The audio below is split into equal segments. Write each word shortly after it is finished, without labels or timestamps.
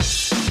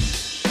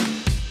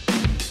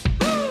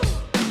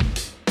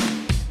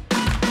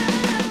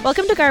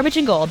Welcome to Garbage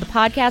and Gold, the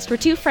podcast where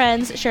two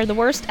friends share the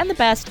worst and the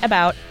best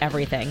about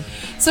everything.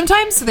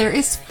 Sometimes there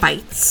is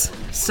fights,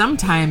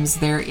 sometimes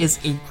there is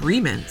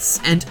agreements,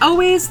 and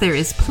always there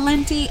is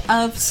plenty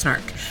of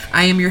snark.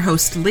 I am your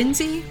host,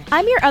 Lindsay.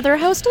 I'm your other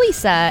host,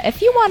 Lisa.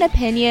 If you want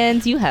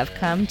opinions, you have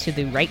come to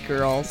the right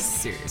girls.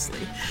 Seriously.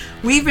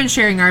 We've been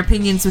sharing our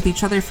opinions with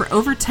each other for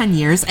over 10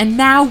 years, and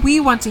now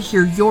we want to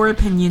hear your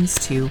opinions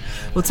too.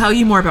 We'll tell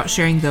you more about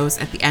sharing those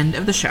at the end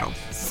of the show.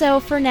 So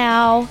for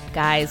now,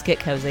 guys, get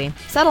cozy.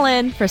 Settle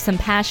in for some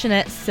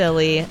passionate,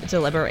 silly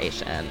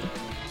deliberation.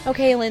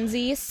 Okay,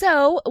 Lindsay,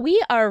 so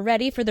we are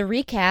ready for the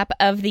recap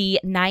of the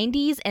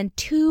 90s and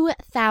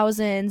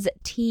 2000s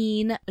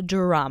teen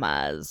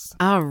dramas.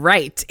 All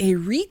right, a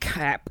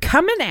recap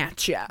coming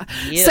at ya.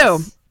 Yes. So,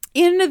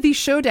 in the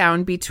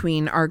showdown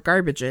between our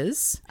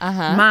garbages,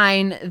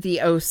 mine,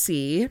 the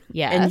OC,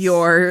 Yes. and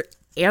your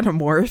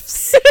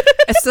Animorphs.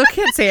 I still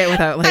can't say it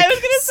without I was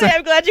going to say,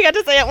 I'm glad you got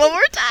to say it one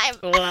more time.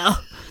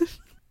 Well,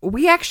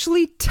 we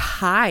actually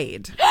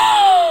tied.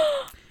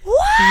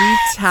 What? We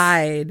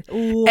tied.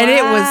 Wow.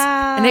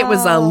 And it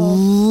was a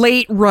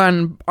late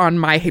run on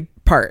my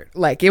part.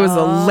 Like, it was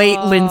a late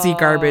Lindsay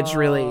garbage,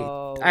 really.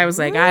 I was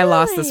like, I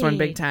lost this one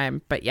big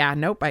time. But yeah,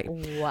 nope. I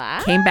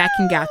came back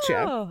and got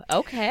you.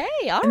 Okay,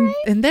 all right.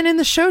 And then in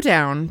the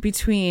showdown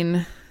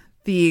between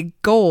the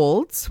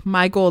golds,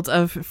 my gold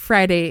of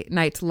Friday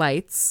Night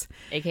Lights,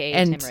 AKA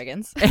and Tim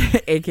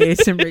Riggins. AKA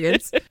Tim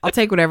Riggins. I'll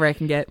take whatever I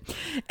can get.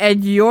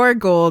 And your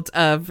gold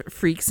of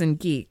Freaks and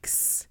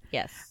Geeks.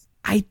 Yes.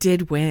 I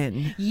did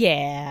win.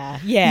 Yeah.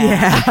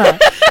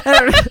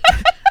 I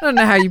don't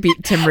know how you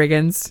beat Tim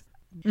Riggins.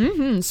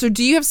 So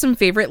do you have some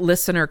favorite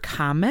listener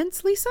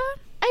comments, Lisa?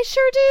 I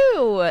sure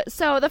do.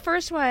 So the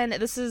first one,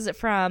 this is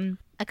from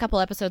a couple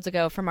episodes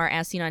ago from our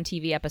As Seen on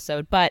TV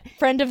episode, but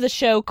friend of the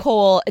show,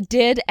 Cole,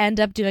 did end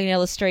up doing an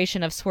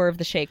illustration of Swerve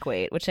the Shake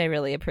Weight, which I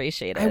really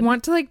appreciated. I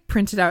want to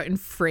print it out and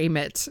frame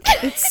it.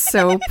 It's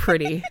so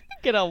pretty.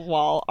 Get a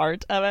wall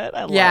art of it.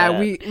 I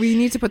love it. we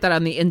need to put that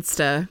on the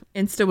Insta.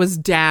 Insta was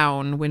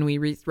down when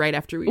right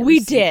after we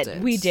did.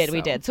 it, We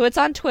did. So it's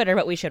on Twitter,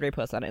 but we should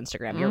repost on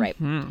Instagram. You're right.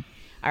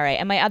 All right.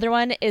 And my other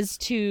one is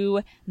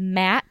to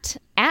Matt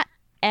at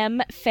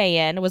M.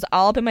 Fayan, was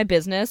all up in my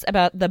business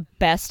about the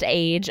best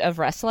age of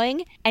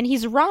wrestling. And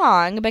he's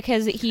wrong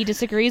because he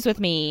disagrees with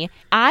me.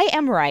 I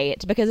am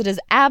right because it is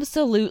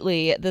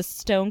absolutely the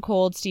Stone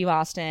Cold Steve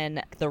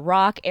Austin, The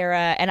Rock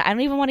era. And I don't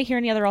even want to hear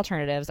any other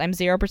alternatives. I'm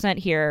 0%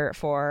 here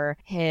for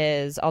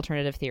his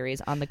alternative theories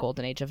on the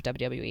golden age of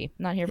WWE.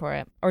 Not here for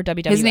it. Or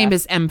WWF. His name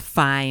is M.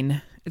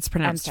 Fine. It's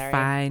pronounced I'm sorry.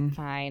 Fine.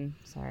 Fine.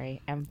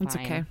 Sorry. M. Fine. It's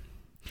okay.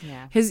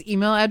 Yeah. His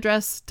email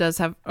address does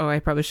have... Oh, I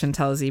probably shouldn't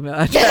tell his email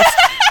address.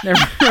 Never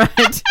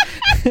mind.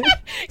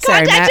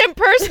 Sorry, Contact Matt. him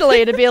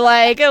personally to be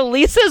like, oh,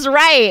 Lisa's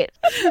right.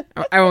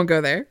 I won't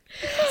go there.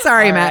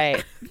 Sorry, All Matt.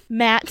 right.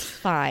 Matt,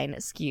 fine.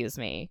 Excuse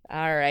me.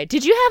 All right.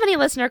 Did you have any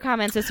listener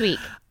comments this week?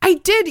 I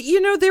did.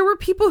 There were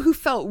people who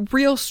felt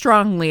real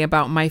strongly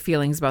about my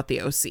feelings about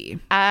the OC.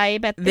 I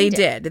bet They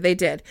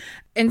did.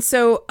 And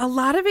so a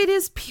lot of it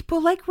is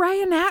people like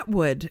Ryan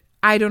Atwood.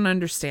 I don't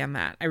understand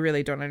that. I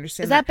really don't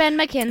understand Is that Ben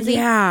McKenzie?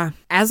 Yeah.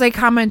 As I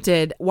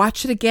commented,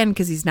 watch it again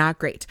because he's not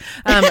great.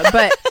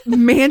 But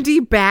Mandy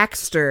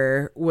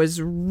Baxter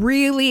was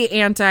really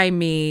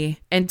anti-me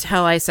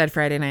until I said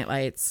Friday Night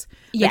Lights.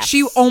 Yes.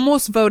 She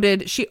almost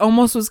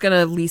was going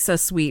to Lisa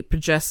sweep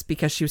just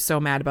because she was so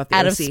mad about the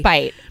Out OC. of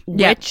spite,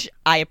 which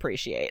I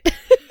appreciate.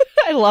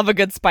 I love a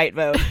good spite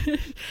vote.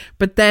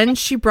 But then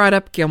she brought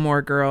up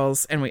Gilmore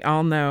Girls, and we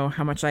all know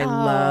how much I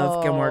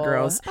love Gilmore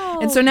Girls.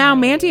 And so now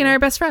Mandy and I are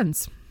best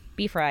friends.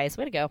 Beef fries.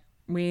 Way to go.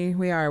 We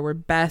are. We're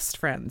best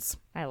friends.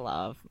 I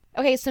love.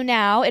 Okay, so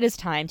now it is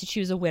time to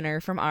choose a winner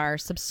from our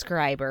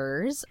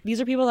subscribers. These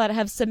are people that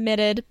have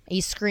submitted a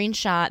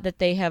screenshot that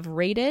they have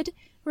rated,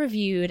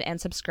 reviewed, and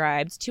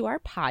subscribed to our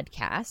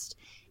podcast,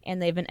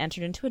 and they've been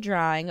entered into a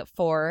drawing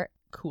for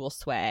cool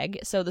swag.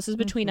 So this is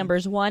between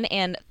numbers 1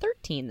 and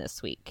 13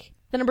 this week.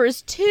 The number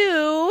is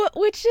 2,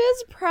 which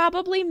is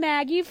probably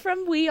Maggie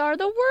from We Are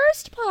the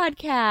Worst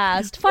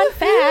podcast. Fun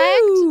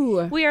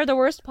fact, We Are the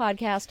Worst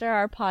podcast are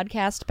our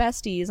podcast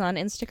besties on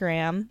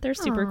Instagram. They're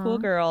super cool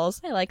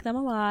girls. I like them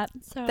a lot.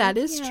 So That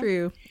is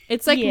true.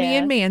 It's like me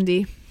and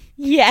Mandy.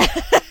 Yeah.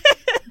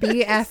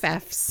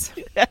 BFFs.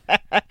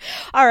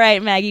 All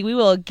right, Maggie, we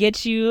will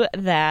get you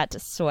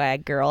that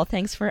swag, girl.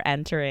 Thanks for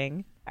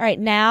entering. All right,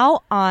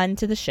 now on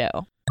to the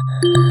show.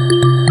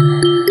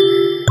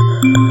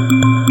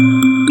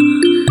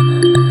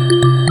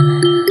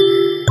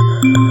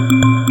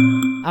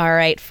 All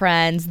right,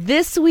 friends.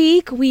 This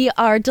week we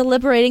are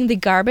deliberating the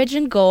garbage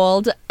and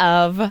gold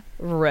of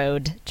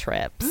road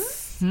trips.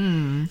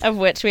 Of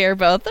which we are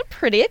both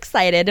pretty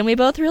excited, and we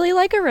both really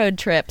like a road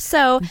trip.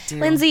 So,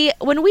 Lindsay,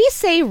 when we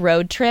say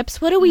road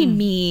trips, what do we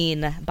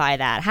mean by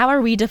that? How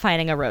are we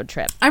defining a road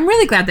trip? I'm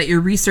really glad that your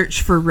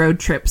research for road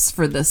trips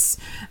for this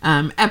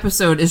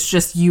episode is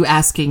just you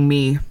asking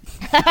me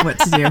what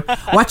to do.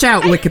 Watch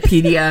out,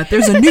 Wikipedia.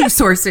 There's a news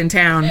source in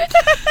town.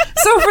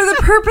 So for the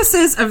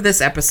purposes of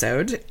this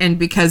episode, and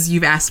because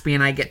you've asked me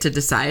and I get to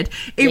decide,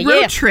 a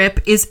road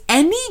trip is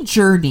any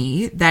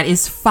journey that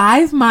is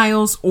 5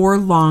 miles or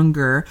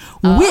longer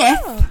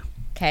with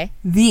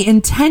the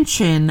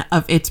intention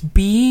of it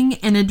being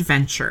an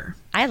adventure.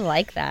 I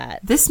like that.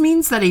 This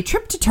means that a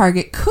trip to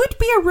Target could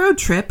be a road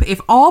trip if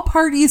all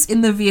parties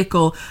in the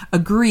vehicle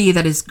agree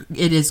that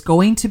it is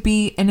going to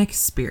be an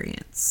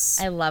experience.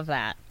 I love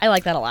that. I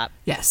like that a lot.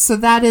 Yes, so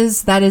that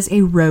is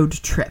a road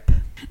trip.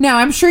 Now,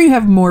 I'm sure you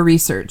have more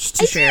research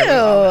to share.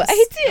 I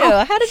do.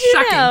 Oh, how did you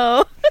shocking.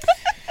 know?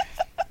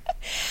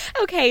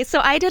 Okay,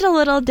 so I did a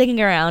little digging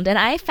around, and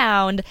I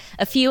found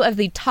a few of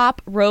the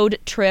top road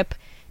trip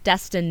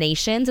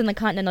destinations in the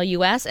continental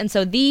U.S., and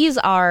so these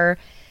are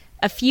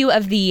a few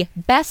of the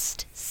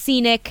best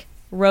scenic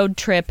road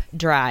trip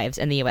drives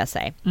in the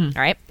USA. All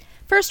right.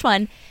 First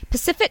one,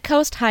 Pacific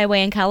Coast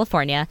Highway in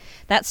California.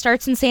 That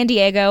starts in San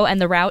Diego,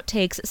 and the route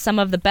takes some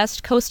of the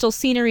best coastal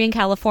scenery in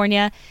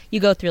California.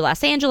 You go through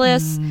Los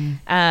Angeles,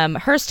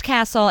 Hearst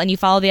Castle, and you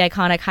follow the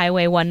iconic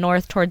Highway 1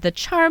 north toward the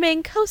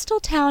charming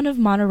coastal town of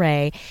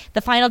Monterey.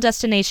 The final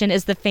destination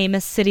is the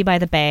famous city by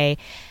the bay,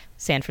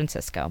 San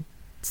Francisco.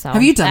 So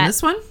have you done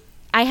this one?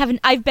 I haven't.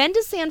 I've been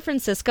to San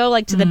Francisco,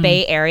 like to the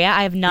Bay Area.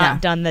 I have not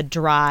done the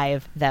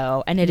drive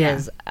though, and it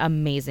is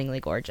amazingly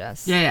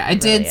gorgeous. Yeah. I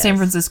did San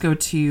Francisco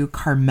to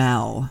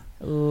Carmel.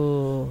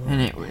 Ooh,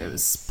 and it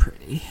was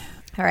pretty.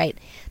 All right.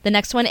 The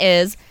next one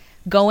is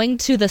going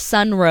to the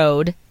Sun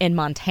Road in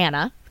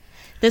Montana.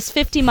 This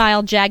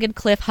 50-mile jagged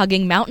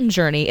cliff-hugging mountain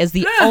journey is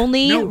the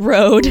only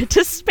road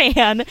to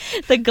span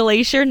the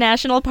Glacier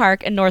National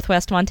Park in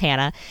northwest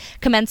Montana,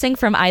 commencing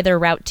from either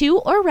Route 2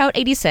 or Route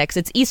 86.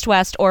 It's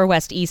east-west or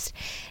west-east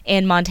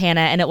in Montana,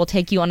 and it will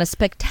take you on a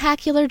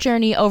spectacular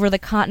journey over the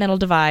Continental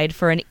Divide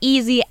for an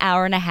easy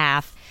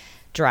hour-and-a-half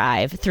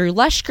drive through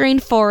lush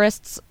green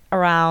forests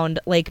around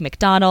Lake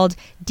McDonald,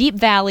 deep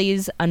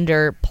valleys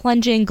under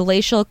plunging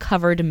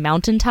glacial-covered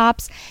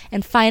mountaintops,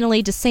 and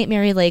finally to St.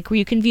 Mary Lake, where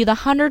you can view the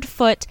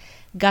 100-foot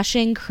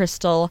gushing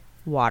crystal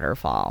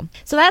waterfall.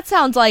 So that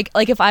sounds like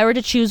if I were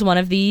to choose one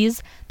of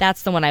these,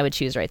 that's the one I would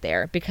choose right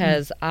there,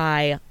 because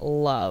I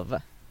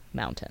love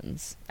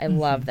mountains. I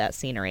love that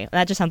scenery.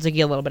 That just sounds like you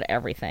get a little bit of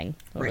everything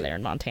over there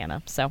in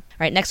Montana. So, all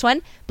right, next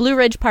one, Blue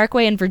Ridge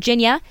Parkway in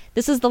Virginia.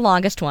 This is the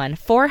longest one,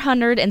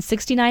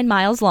 469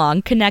 miles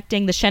long,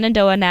 connecting the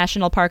Shenandoah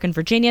National Park in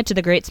Virginia to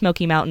the Great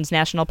Smoky Mountains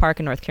National Park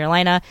in North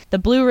Carolina. The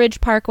Blue Ridge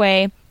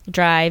Parkway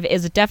drive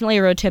is definitely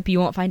a road trip you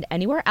won't find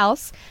anywhere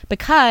else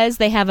because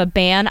they have a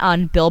ban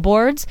on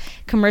billboards,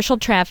 commercial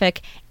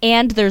traffic,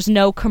 and there's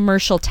no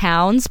commercial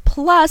towns.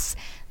 Plus,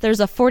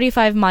 there's a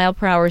 45 mile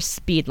per hour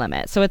speed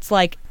limit. So it's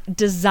like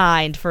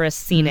designed for a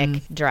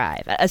scenic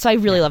drive. So I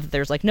really love that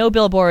there's like no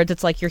billboards.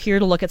 It's like you're here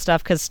to look at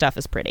stuff because stuff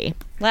is pretty.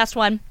 Last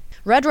one,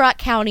 Red Rock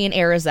County in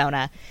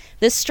Arizona.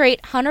 This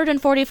straight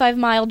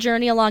 145-mile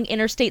journey along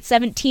Interstate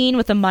 17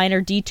 with a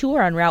minor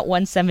detour on Route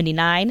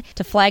 179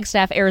 to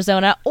Flagstaff,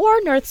 Arizona,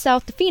 or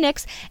north-south to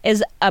Phoenix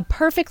is a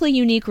perfectly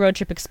unique road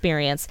trip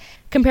experience.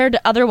 Compared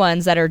to other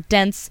ones that are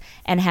dense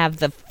and have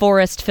the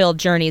forest-filled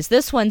journeys,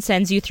 this one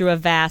sends you through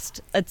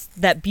it's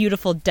that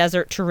beautiful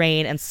desert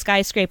terrain and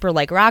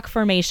skyscraper-like rock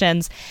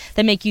formations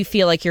that make you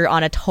feel like you're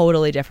on a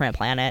totally different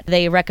planet.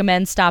 They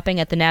recommend stopping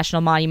at the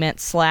National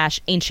Monument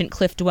 / ancient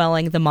cliff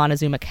dwelling, the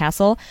Montezuma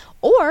Castle,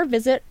 or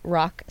visit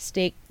Rock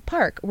State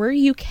Park, where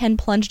you can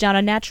plunge down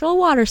a natural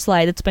water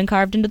slide that's been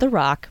carved into the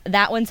rock.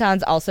 That one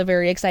sounds also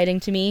very exciting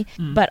to me,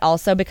 but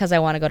also because I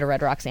want to go to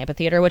Red Rocks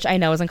Amphitheater, which I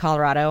know is in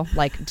Colorado.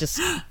 Like,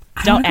 just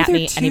don't at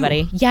me,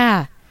 anybody.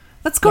 Yeah.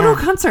 Let's go to a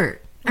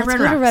concert. Let's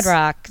go to Red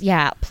Rock.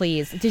 Yeah,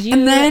 please. Did you?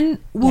 And then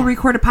we'll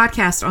record a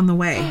podcast on the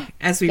way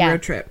as we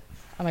road trip.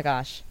 Oh my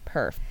gosh.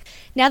 Perf.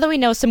 Now that we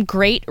know some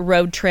great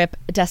road trip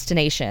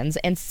destinations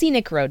and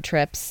scenic road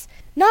trips,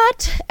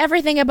 not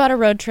everything about a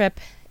road trip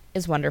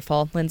is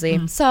wonderful,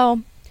 Lindsay.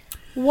 So,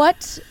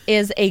 what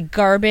is a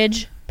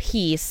garbage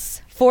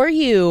piece for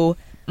you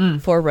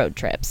for road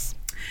trips?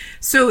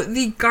 So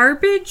the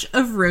garbage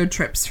of road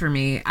trips for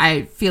me,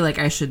 I feel like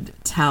I should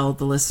tell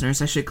the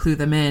listeners, I should clue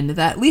them in,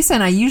 that Lisa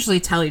and I usually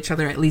tell each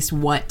other at least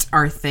what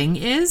our thing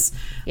is,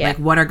 like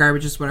what our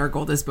garbage is, what our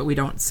goal is, but we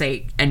don't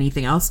say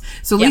anything else.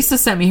 So Lisa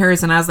sent me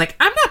hers, and I was like,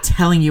 I'm not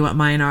telling you what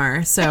mine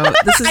are. So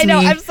this is I know,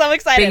 me I'm so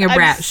excited. being a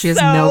brat. She has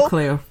no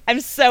clue.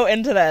 I'm so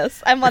into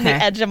this. I'm on the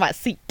edge of my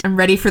seat. I'm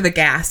ready for the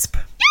gasp.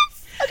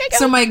 Okay, go.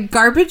 So my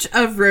garbage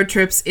of road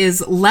trips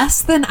is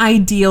less than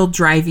ideal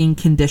driving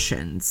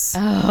conditions.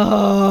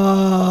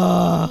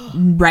 Oh.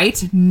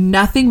 Right?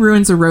 Nothing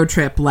ruins a road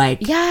trip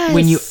like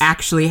when you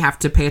actually have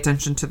to pay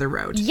attention to the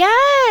road.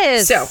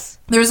 Yes. So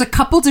there's a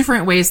couple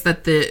different ways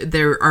that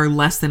there are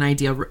less than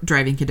ideal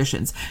driving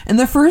conditions. And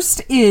the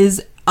first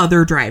is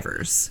other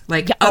drivers.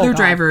 Like, other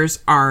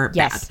drivers are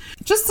bad.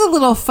 Just a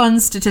little fun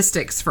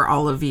statistics for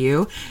all of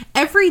you.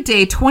 Every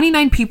day,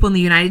 29 people in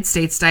the United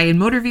States die in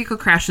motor vehicle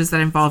crashes that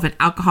involve an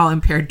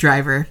alcohol-impaired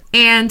driver.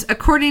 And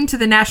according to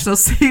the National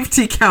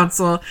Safety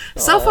Council,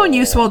 cell phone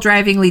use while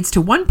driving leads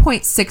to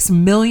 1.6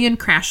 million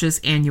crashes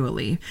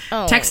annually.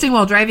 Texting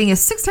while driving is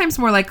 6 times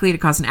more likely to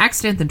cause an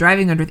accident than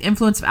driving under the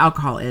influence of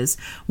alcohol is.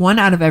 1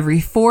 out of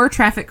every 4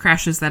 traffic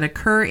crashes that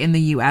occur in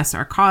the U.S.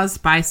 are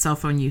caused by cell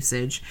phone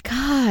usage.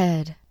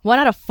 God. 1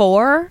 out of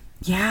 4?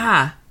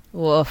 Yeah.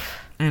 Woof.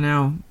 I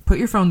know. Put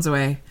your phones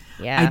away.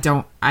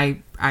 Yeah.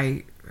 I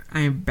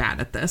am bad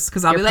at this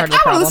because I'll be like, I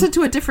want problem. to listen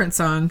to a different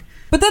song.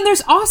 But then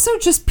there's also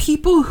just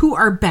people who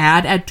are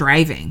bad at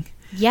driving.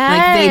 Yes.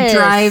 Like, they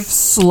drive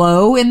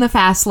slow in the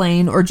fast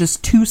lane or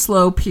just too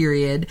slow,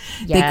 period.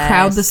 Yes. They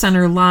crowd the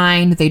center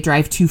line. They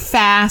drive too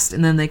fast,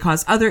 and then they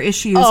cause other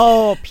issues.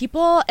 Oh,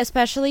 people,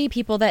 especially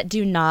people that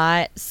do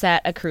not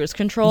set a cruise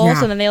control. Yeah.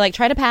 So then they, like,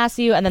 try to pass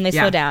you, and then they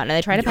slow down. And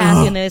they try to pass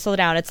you, and then they slow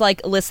down. It's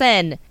like,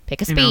 listen,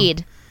 pick a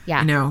speed. Yeah.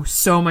 I know.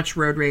 So much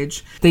road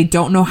rage. They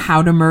don't know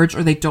how to merge,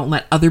 or they don't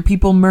let other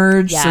people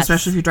merge. Yes. So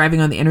especially if you're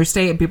driving on the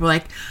interstate and people are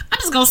like, I'm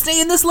just going to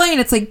stay in this lane.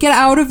 It's like, get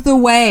out of the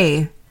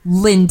way,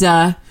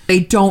 Linda. They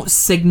don't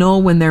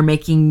signal when they're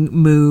making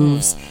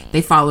moves.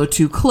 They follow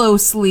too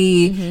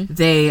closely.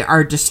 They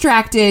are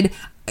distracted.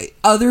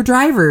 Other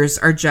drivers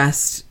are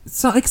just...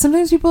 So, like,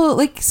 sometimes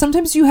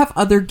you have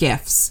other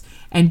gifts,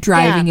 and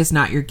driving is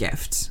not your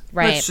gift.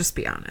 Right. Let's just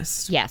be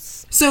honest.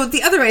 Yes. So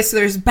the other way, so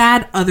there's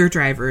bad other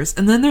drivers,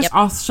 and then there's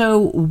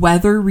also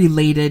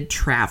weather-related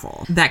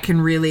travel that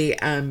can really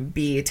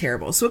be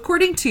terrible. So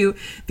according to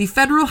the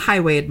Federal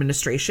Highway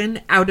Administration,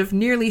 out of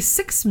nearly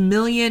 6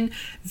 million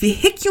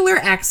vehicular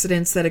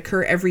accidents that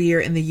occur every year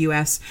in the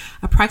U.S.,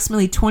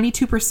 approximately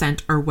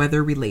 22% are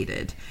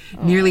weather-related.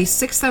 Nearly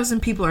 6,000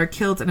 people are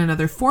killed, and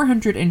another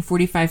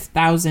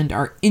 445,000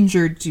 are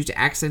injured due to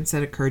accidents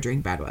that occur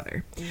during bad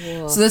weather.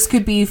 Whoa. So this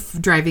could be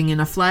driving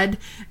in a flood,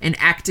 an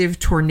active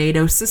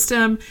tornado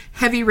system,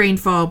 heavy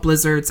rainfall,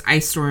 blizzards,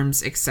 ice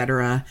storms,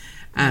 etc.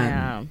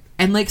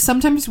 And, like,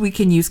 sometimes we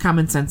can use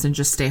common sense and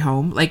just stay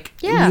home. Like,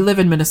 we live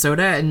in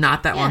Minnesota, and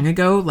not that long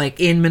ago, like,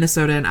 in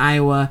Minnesota and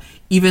Iowa,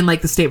 even,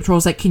 like, the state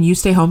patrol's like, can you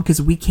stay home?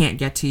 Because we can't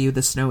get to you.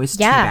 The snow is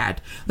too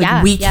bad.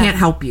 Like, we can't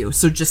help you,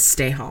 so just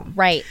stay home.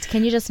 Right.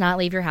 Can you just not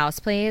leave your house,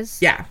 please?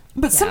 Yeah.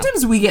 But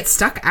sometimes we get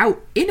stuck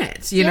out in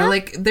it. You know,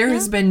 like, there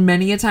has been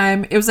many a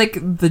time. It was, like,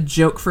 the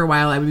joke for a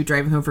while. I would be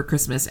driving home for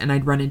Christmas, and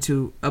I'd run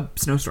into a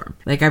snowstorm.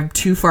 Like, I'm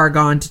too far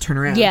gone to turn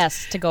around.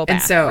 Yes, to go back.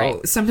 And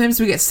so sometimes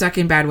we get stuck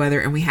in bad weather,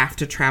 and we have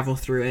to travel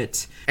through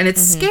it. And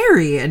it's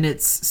scary, and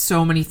it's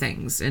so many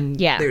things. And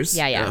there's...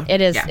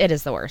 It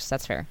is the worst.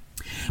 That's fair.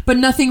 But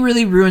nothing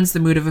really ruins the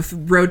mood of a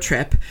road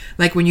trip.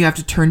 Like when you have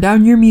to turn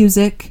down your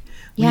music,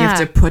 when you have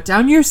to put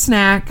down your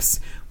snacks,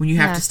 when you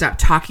have to stop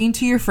talking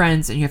to your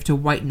friends, and you have to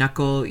white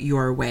knuckle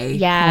your way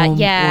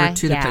home or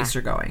to the place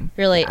you're going.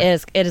 Really,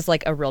 it is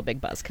like a real big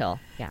buzzkill.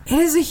 Yeah, it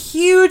is a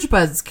huge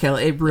buzzkill.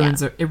 It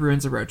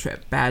ruins a road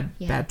trip. Bad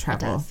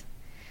travel.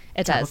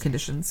 It travel does.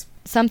 Conditions.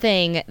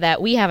 Something that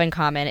we have in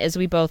common is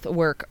we both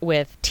work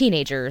with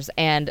teenagers,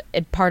 and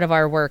part of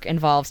our work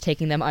involves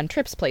taking them on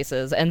trips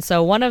places. And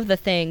so one of the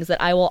things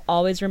that I will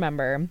always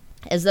remember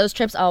is those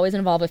trips always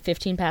involve a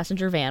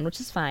 15-passenger van, which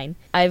is fine.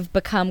 I've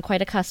become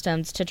quite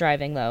accustomed to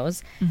driving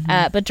those.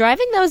 But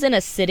driving those in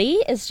a city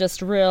is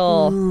just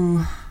real...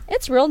 Ooh.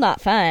 It's real not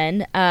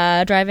fun.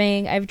 I've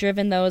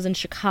driven those in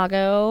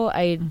Chicago.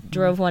 I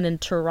drove one in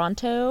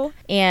Toronto.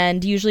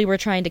 And usually we're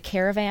trying to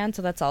caravan,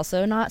 so that's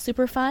also not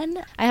super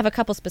fun. I have a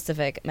couple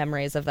specific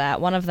memories of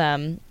that. One of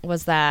them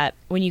was that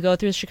when you go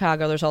through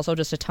Chicago, there's also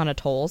just a ton of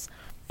tolls.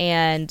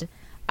 And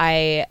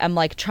I am,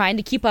 like, trying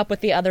to keep up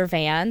with the other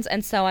vans.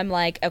 And so I'm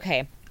like,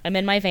 okay, I'm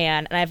in my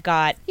van, and I've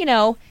got,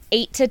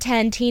 8 to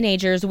 10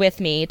 teenagers with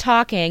me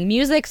talking,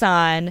 music's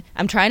on,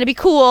 I'm trying to be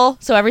cool,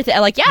 so everything,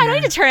 I'm like, I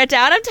don't need to turn it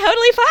down, I'm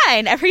totally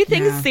fine,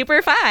 everything's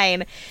super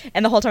fine.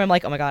 And the whole time I'm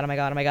like, oh my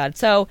god.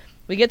 So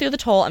we get through the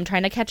toll, I'm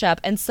trying to catch up,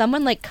 and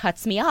someone, like,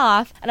 cuts me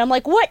off, and I'm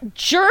like, what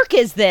jerk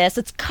is this?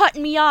 It's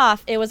cutting me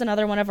off. It was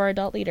another one of our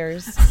adult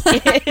leaders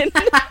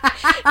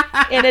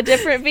in a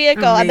different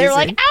vehicle. Amazing. And they were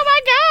like, oh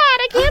my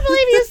god, I can't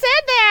believe you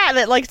said that. And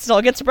it, like,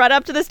 still gets brought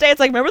up to this day. It's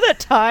like, remember that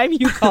time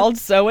you called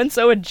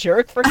so-and-so a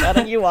jerk for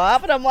cutting you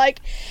off? And I'm like,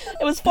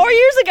 it was 4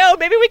 years ago.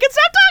 Maybe we can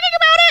stop talking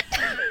about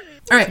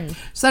it. All right.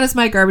 So that is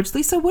my garbage.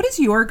 Lisa, what is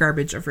your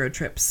garbage of road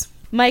trips?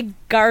 My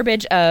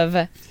garbage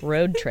of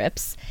road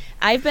trips.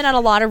 I've been on a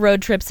lot of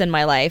road trips in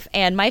my life,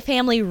 and my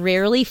family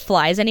rarely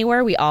flies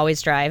anywhere. We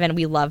always drive, and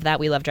we love that.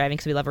 We love driving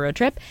because we love a road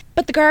trip.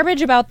 But the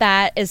garbage about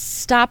that is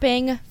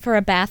stopping for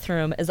a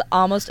bathroom is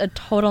almost a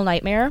total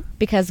nightmare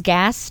because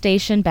gas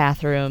station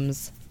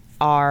bathrooms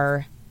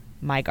are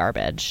my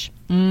garbage.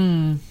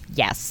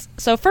 Yes.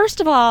 So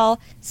first of all,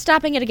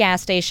 stopping at a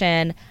gas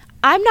station,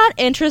 I'm not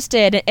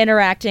interested in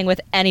interacting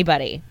with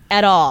anybody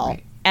at all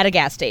at a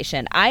gas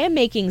station. I am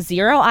making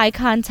zero eye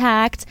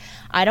contact.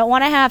 I don't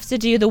want to have to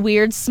do the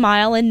weird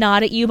smile and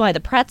nod at you by the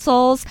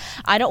pretzels.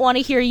 I don't want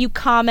to hear you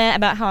comment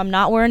about how I'm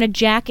not wearing a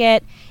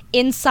jacket.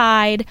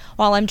 inside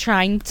while I'm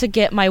trying to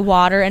get my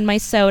water and my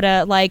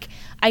soda. Like,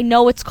 I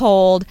know it's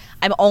cold.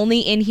 I'm only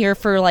in here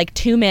for like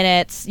 2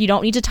 minutes. You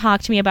don't need to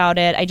talk to me about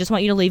it. I just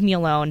want you to leave me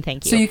alone.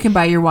 Thank you. So you can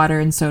buy your water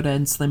and soda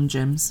in Slim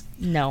Jims?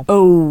 No.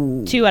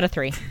 Oh. 2 out of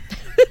 3.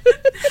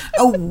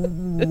 Oh,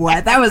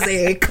 what? That was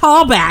a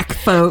callback,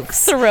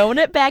 folks. Throwing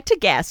it back to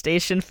gas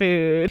station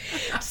food.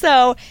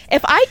 So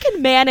if I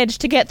can manage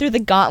to get through the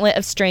gauntlet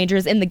of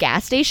strangers in the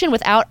gas station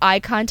without eye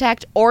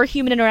contact or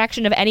human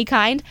interaction of any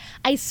kind,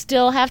 I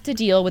still have to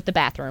deal with the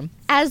bathroom.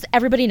 As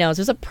everybody knows,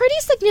 there's a pretty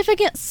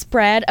significant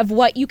spread of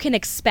what you can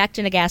expect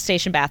in a gas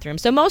station bathroom.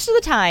 So most of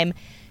the time,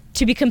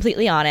 to be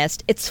completely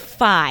honest, it's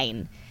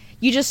fine.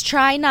 You just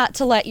try not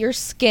to let your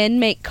skin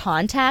make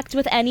contact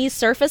with any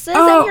surfaces,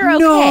 and you're okay.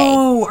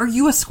 No. Are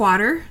you a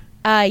squatter?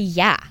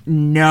 Yeah.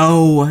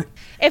 No.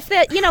 If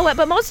that, you know what,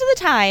 but most of the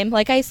time,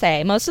 like I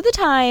say, most of the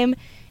time,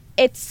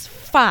 it's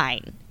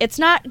fine. It's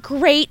not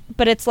great,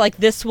 but it's like,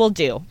 this will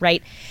do,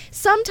 right?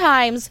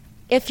 Sometimes,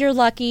 if you're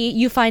lucky,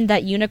 you find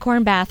that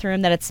unicorn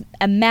bathroom that it's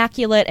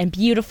immaculate and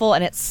beautiful,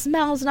 and it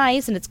smells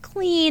nice, and it's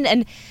clean,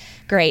 and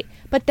great.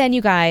 But then,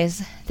 you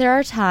guys, there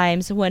are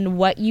times when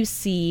what you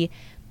see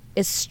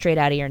is straight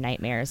out of your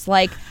nightmares.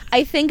 Like,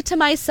 I think to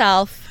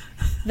myself,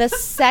 the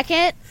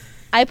second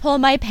I pull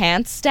my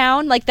pants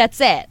down, like,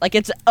 that's it. Like,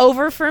 it's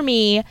over for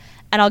me,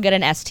 and I'll get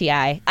an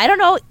STI. I don't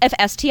know if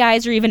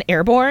STIs are even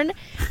airborne,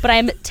 but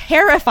I'm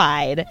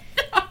terrified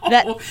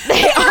that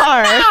they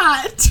are.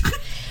 Not.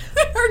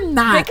 They're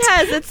not.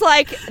 Because it's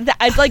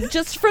like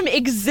just from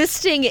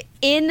existing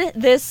in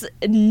this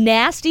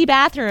nasty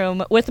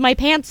bathroom with my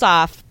pants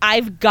off,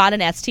 I've got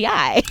an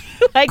STI.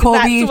 Like,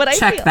 Colby, that's what I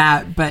check feel.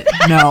 that, but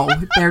no,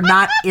 they're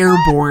not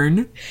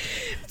airborne.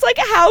 It's like,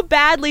 how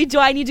badly do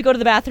I need to go to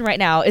the bathroom right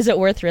now? Is it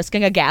worth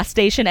risking a gas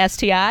station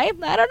STI? I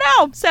don't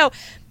know. So,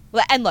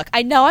 and look,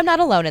 I know I'm not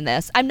alone in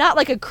this. I'm not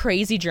like a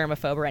crazy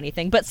germaphobe or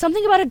anything, but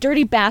something about a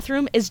dirty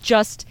bathroom is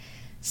just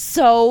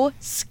so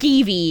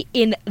skeevy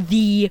in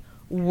the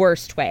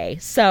worst way.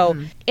 So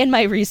in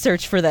my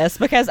research for this,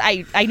 because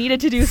I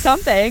needed to do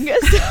something,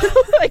 so,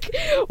 like,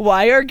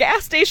 why are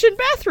gas station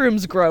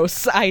bathrooms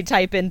gross? I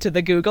type into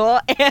the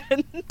Google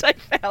and I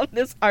found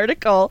this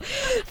article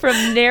from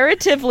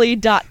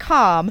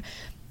narratively.com.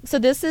 So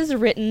this is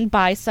written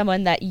by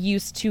someone that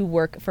used to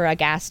work for a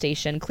gas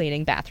station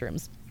cleaning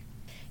bathrooms.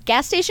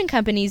 Gas station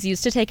companies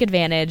used to take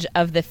advantage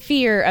of the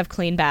fear of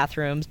clean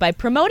bathrooms by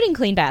promoting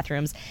clean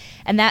bathrooms,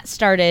 and that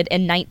started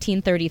in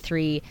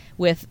 1933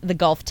 with the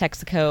Gulf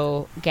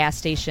Texaco gas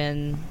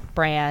station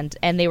brand,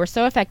 and they were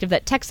so effective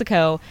that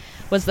Texaco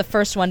was the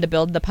first one to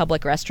build the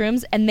public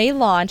restrooms, and they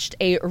launched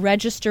a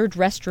registered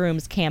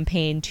restrooms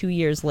campaign 2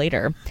 years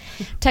later.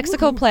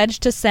 Texaco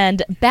pledged to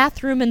send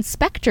bathroom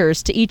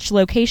inspectors to each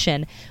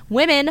location.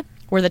 Women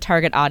were the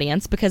target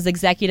audience because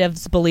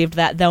executives believed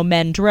that though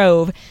men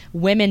drove,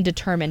 women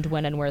determined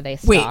when and where they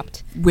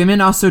stopped. Wait,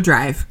 women also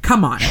drive.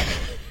 Come on.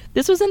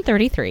 This was in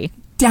 33.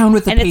 Down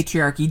with the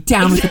patriarchy.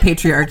 Down with the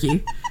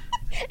patriarchy.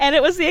 And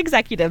it was the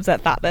executives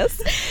that thought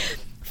this.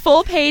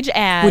 Full page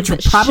ads, which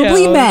were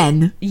probably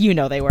men. You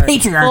know they were.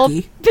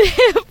 Patriarchy.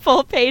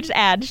 Full page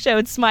ad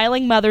showed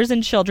smiling mothers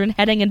and children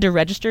heading into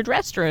registered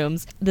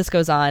restrooms. This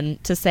goes on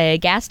to say,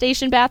 gas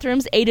station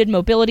bathrooms aided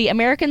mobility.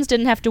 Americans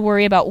didn't have to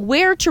worry about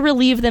where to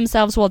relieve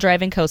themselves while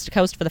driving coast to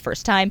coast for the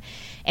first time.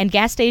 And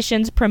gas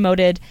stations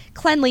promoted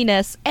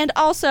cleanliness and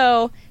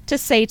also to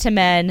say to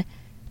men,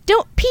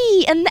 don't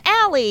pee in the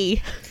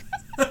alley.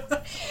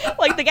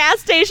 Like, the gas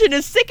station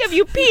is sick of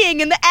you peeing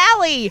in the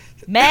alley,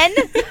 men.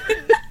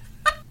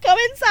 Come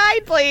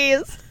inside,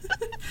 please.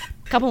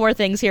 A couple more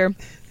things here.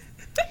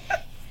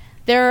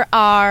 There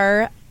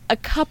are a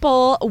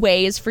couple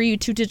ways for you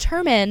to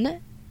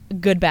determine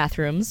good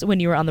bathrooms when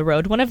you are on the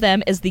road. One of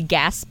them is the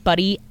Gas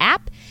Buddy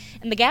app.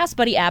 And the Gas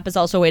Buddy app is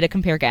also a way to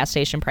compare gas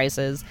station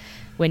prices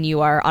when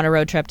you are on a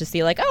road trip to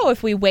see, like, oh,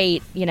 if we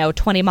wait,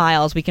 20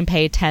 miles, we can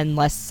pay 10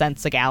 less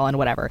cents a gallon,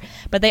 whatever.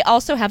 But they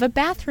also have a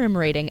bathroom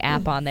rating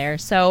app on there,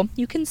 so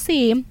you can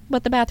see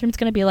what the bathroom's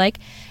going to be like.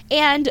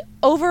 And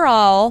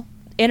overall,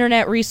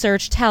 internet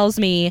research tells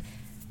me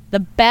the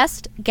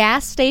best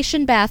gas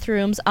station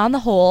bathrooms on the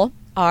whole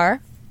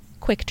are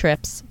Quick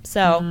Trips.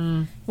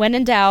 So when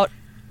in doubt,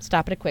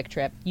 stop at a Quick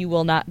Trip. You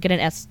will not get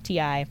an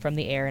STI from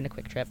the air in a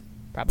Quick Trip,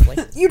 probably.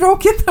 You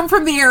don't get them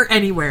from the air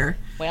anywhere.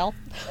 Well.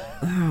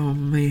 Oh,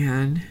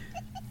 man.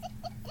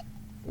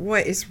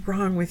 What is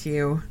wrong with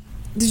you?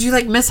 Did you,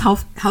 miss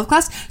health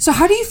class? So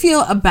how do you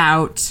feel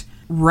about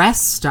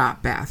rest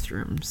stop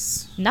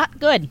bathrooms? Not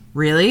good.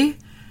 Really?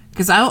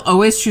 Because I'll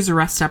always choose a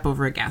rest stop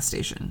over a gas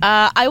station.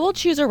 I will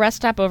choose a rest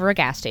stop over a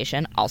gas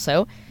station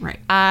also. Right.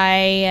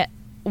 I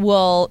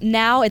will,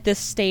 now at this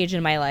stage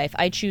in my life,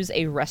 I choose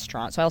a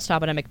restaurant. So I'll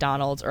stop at a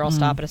McDonald's, or I'll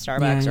stop at a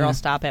Starbucks, or I'll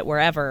stop at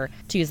wherever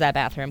to use that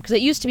bathroom. Because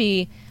it used to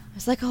be, I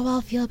was like, oh, well,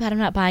 I feel bad I'm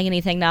not buying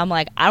anything. Now I'm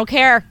like, I don't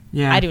care.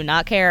 Yeah. I do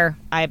not care.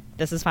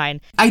 This is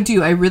fine. I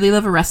do. I really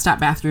love a rest stop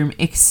bathroom,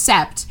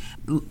 except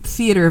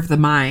theater of the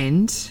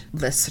mind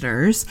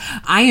listeners.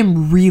 I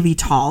am really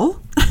tall.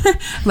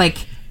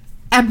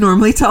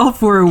 abnormally tall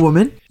for a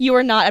woman. You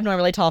are not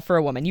abnormally tall for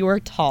a woman. You are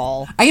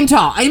tall. I am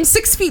tall. I am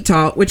 6 feet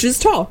tall, which is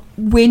tall.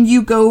 When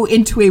you go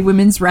into a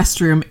women's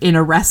restroom in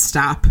a rest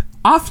stop,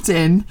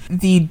 often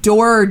the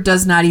door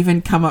does not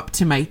even come up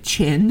to my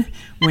chin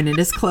when it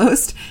is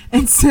closed.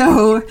 And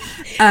so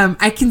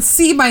I can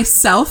see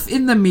myself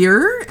in the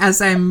mirror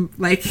as I'm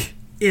like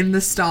in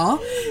the stall.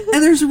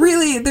 And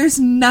there's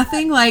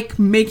nothing like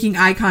making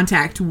eye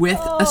contact with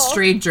a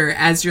stranger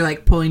as you're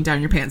like pulling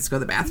down your pants to go to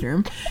the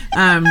bathroom.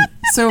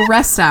 So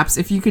rest stops,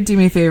 if you could do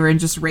me a favor and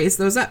just raise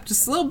those up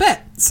just a little bit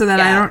so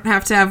that I don't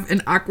have to have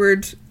an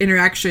awkward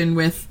interaction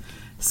with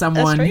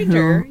someone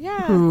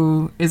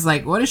who is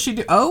like, what does she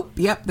do? Oh,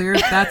 yep,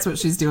 that's what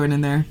she's doing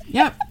in there.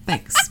 Yep,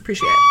 thanks.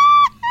 Appreciate it.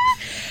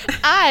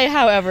 I,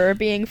 however,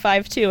 being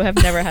 5'2", have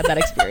never had that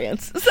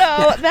experience. So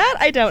that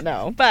I don't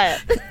know,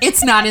 but...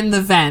 It's not in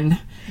the Venn.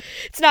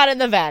 It's not in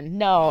the Venn.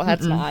 No,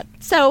 that's not.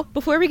 So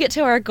before we get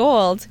to our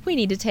gold, we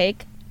need to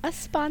take a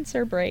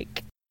sponsor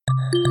break.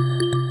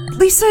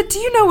 Lisa, do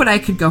you know what I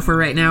could go for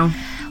right now?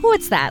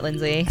 What's that,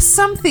 Lindsay?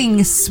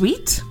 Something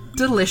sweet,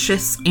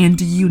 delicious,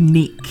 and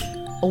unique.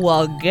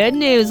 Well, good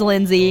news,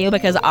 Lindsay,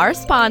 because our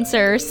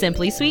sponsor,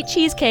 Simply Sweet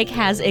Cheesecake,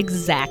 has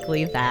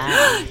exactly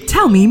that.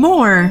 Tell me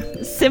more.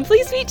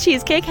 Simply Sweet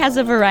Cheesecake has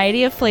a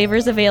variety of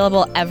flavors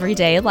available every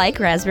day, like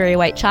raspberry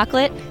white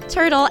chocolate,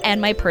 turtle, and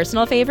my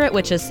personal favorite,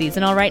 which is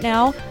seasonal right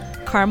now,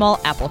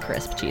 caramel apple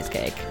crisp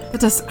cheesecake.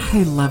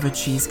 I love a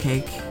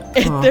cheesecake.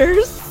 Oh.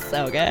 They're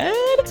so good.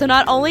 So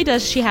not only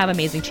does she have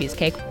amazing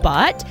cheesecake,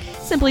 but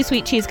Simply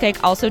Sweet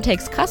Cheesecake also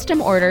takes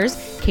custom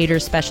orders,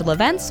 caters special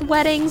events,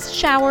 weddings,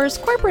 showers,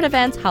 corporate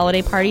events,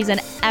 holiday parties, and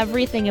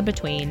everything in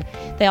between.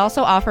 They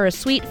also offer a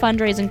sweet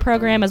fundraising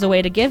program as a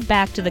way to give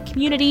back to the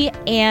community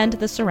and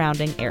the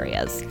surrounding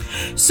areas.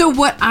 So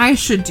what I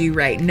should do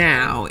right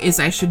now is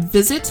I should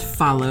visit,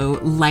 follow,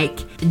 like,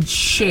 and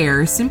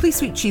share Simply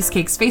Sweet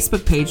Cheesecake's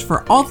Facebook page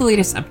for all the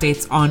latest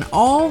updates on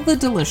all the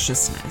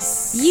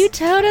deliciousness. You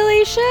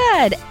totally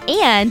should.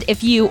 And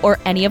if you or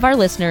any of our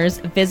listeners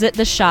visit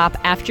the shop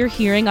after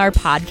hearing our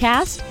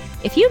podcast,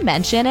 if you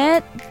mention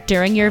it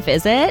during your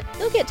visit,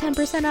 you'll get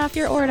 10% off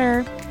your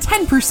order.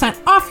 10%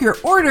 off your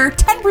order?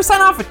 10%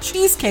 off a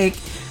cheesecake?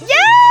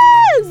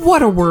 Yes!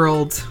 What a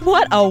world.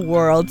 What a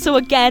world. So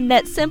again,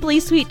 that's Simply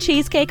Sweet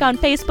Cheesecake on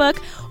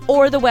Facebook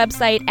or the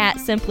website at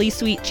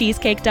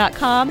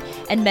simplysweetcheesecake.com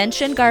and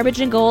mention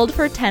Garbage and Gold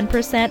for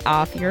 10%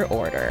 off your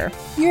order.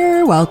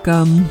 You're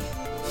welcome.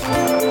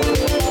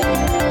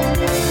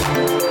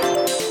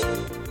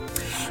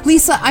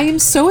 Lisa, I am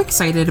so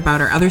excited about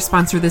our other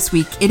sponsor this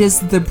week. It is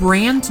the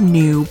brand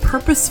new,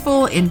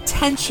 purposeful,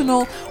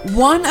 intentional,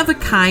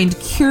 one-of-a-kind,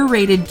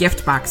 curated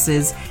gift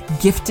boxes,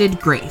 Gifted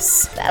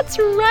Grace. That's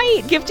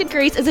right. Gifted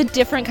Grace is a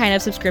different kind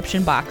of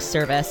subscription box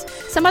service.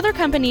 Some other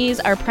companies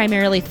are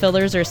primarily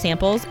fillers or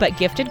samples, but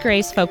Gifted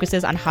Grace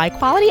focuses on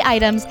high-quality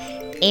items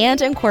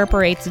and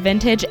incorporates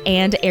vintage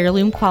and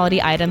heirloom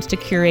quality items to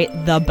curate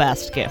the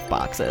best gift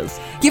boxes.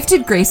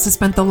 Gifted Grace has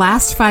spent the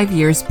last 5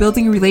 years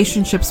building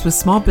relationships with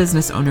small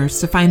business owners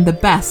to find the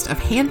best of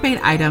handmade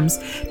items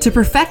to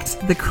perfect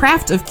the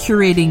craft of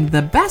curating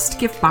the best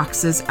gift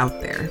boxes out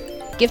there.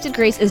 Gifted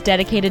Grace is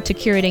dedicated to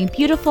curating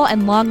beautiful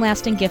and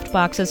long-lasting gift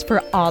boxes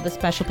for all the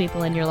special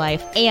people in your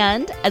life.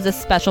 And as a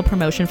special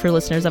promotion for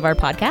listeners of our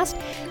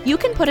podcast, you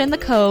can put in the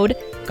code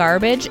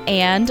Garbage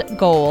and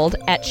Gold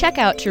at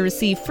checkout to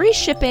receive free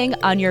shipping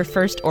on your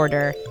first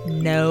order.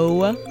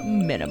 No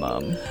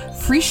minimum.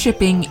 Free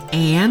shipping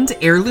and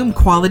heirloom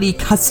quality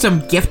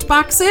custom gift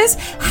boxes?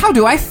 How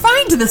do I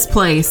find this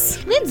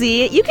place?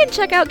 Lindsay, you can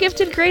check out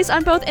Gifted Grace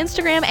on both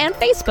Instagram and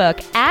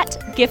Facebook at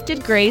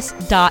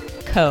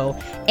giftedgrace.co.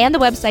 And the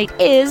website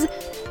is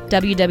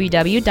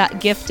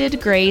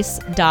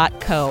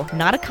www.giftedgrace.co.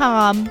 Not a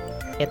com,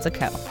 it's a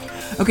co.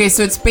 Okay,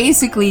 so it's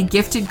basically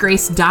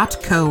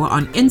giftedgrace.co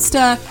on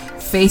Insta,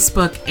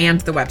 Facebook, and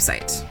the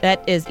website.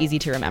 That is easy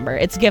to remember.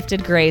 It's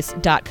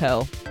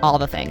giftedgrace.co. All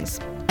the things.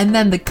 And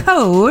then the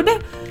code,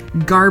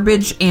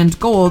 Garbage and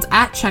Gold,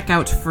 at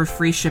checkout for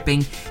free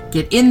shipping.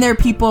 Get in there,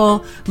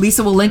 people.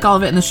 Lisa will link all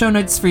of it in the show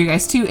notes for you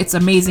guys, too. It's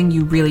amazing.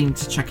 You really need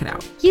to check it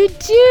out. You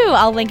do.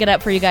 I'll link it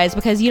up for you guys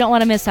because you don't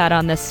want to miss out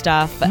on this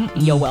stuff.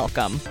 You're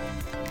welcome.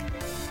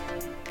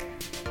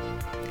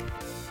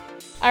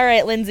 All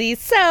right, Lindsay,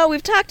 so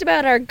we've talked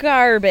about our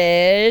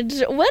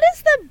garbage. What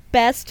is the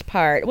best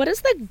part? What is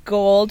the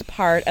gold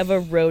part of a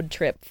road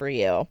trip for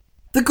you?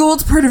 The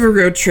gold part of a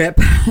road trip,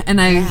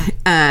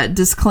 and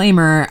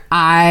disclaimer,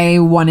 I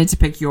wanted to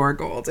pick your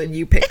gold, and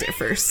you picked it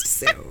first,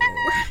 so...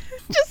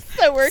 Just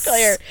so we're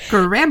clear.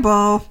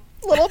 Scramble.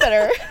 A little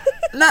bitter.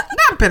 Not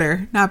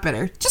bitter.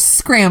 Just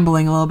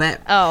scrambling a little bit.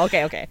 Oh,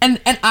 okay. And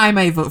I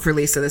might vote for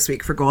Lisa this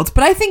week for gold,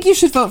 but I think you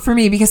should vote for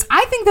me because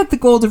I think that the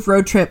gold of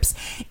road trips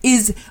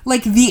is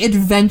like the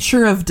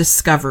adventure of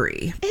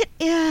discovery. It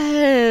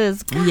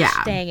is. Gosh,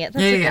 yeah. Dang it.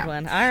 That's a good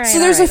one. All right. So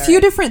there's a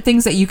few different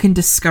things that you can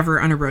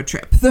discover on a road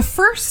trip. The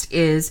first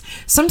is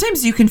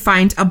sometimes you can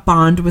find a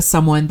bond with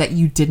someone that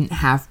you didn't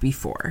have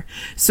before.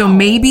 So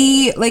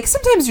maybe like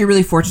sometimes you're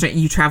really fortunate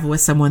you travel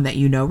with someone that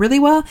you know really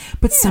well,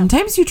 but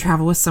sometimes you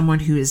travel with someone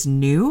who is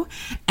new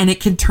and it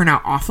can turn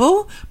out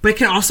awful, but it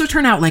can also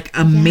turn out like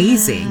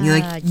amazing.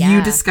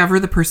 You discover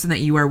the person that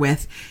you are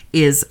with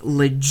is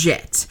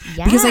legit.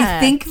 Because I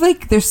think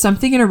like there's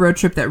something in a road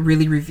trip that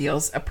really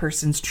reveals a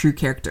person's true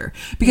character.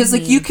 Because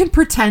like you can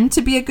pretend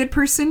to be a good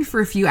person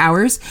for a few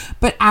hours,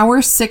 but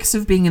hour 6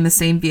 of being in the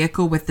same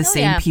vehicle with the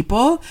same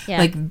people,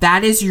 like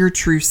that is your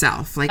true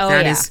self. Like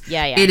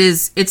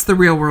it's the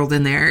real world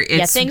in there.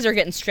 Things are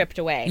getting stripped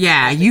away.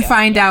 Yeah, you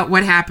find out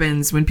what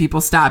happens when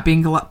people stop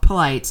being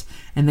polite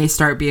and they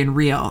start being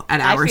real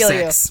at hour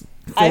 6.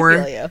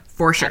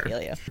 For sure. I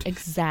feel you.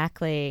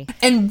 Exactly.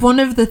 And one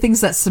of the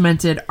things that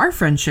cemented our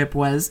friendship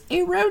was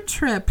a road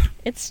trip.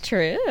 It's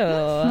true.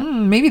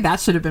 Maybe that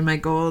should have been my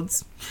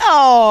golds.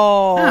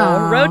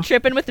 Oh, road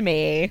tripping with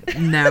me.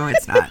 No,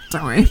 it's not.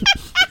 Don't worry.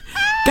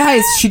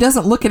 Guys, she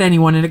doesn't look at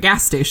anyone in a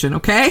gas station,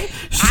 okay?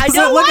 I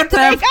don't want to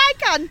make eye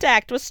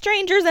contact with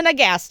strangers in a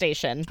gas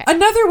station.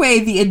 Another way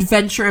the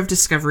adventure of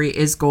discovery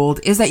is gold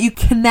is that you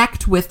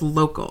connect with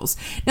locals.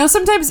 Now,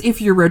 sometimes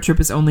if your road trip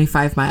is only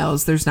 5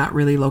 miles, there's not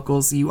really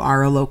locals. You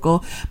are a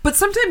local. But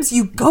sometimes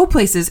you go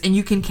places and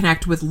you can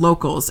connect with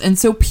locals. And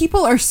so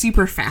people are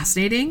super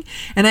fascinating.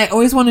 And I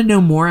always want to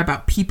know more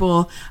about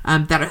people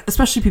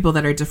especially people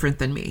that are different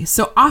than me.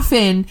 So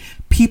often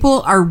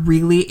people are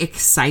really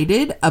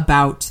excited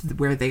about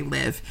where they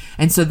live.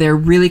 And so they're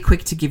really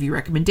quick to give you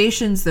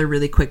recommendations. They're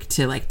really quick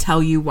to like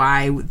tell you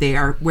why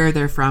where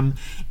they're from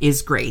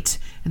is great.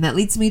 And that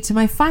leads me to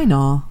my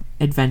final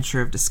adventure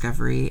of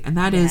discovery, and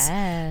that is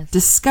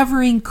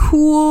discovering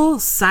cool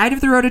side of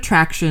the road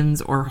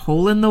attractions or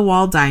hole in the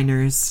wall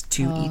diners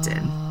to eat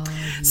in.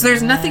 So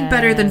there's nothing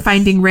better than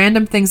finding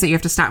random things that you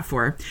have to stop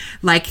for,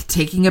 like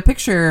taking a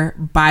picture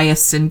by a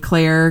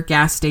Sinclair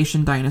gas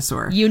station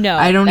dinosaur.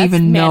 I don't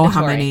even know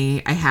how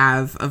many I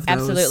have of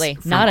those. Absolutely.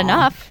 Not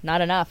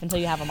enough until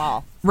you have them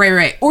all.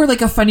 Right. Or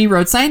like a funny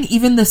road sign.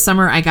 Even this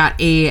summer I got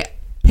a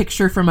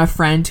picture from a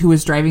friend who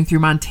was driving through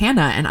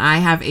Montana, and I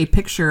have a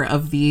picture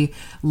of the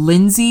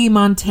Lindsay,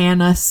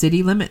 Montana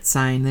city limit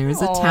sign. There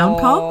is a town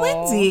called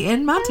Lindsay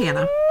in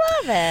Montana. I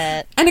love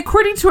it. And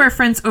according to our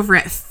friends over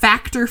at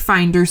Factor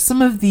Finder,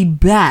 some of the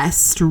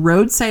best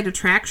roadside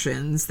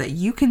attractions that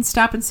you can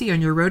stop and see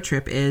on your road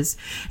trip is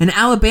in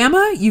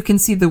Alabama, you can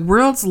see the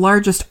world's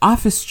largest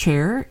office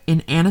chair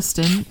in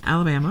Anniston,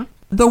 Alabama.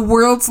 The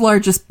world's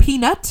largest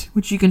peanut,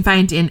 which you can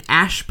find in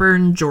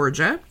Ashburn,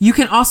 Georgia. You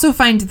can also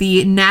find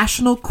the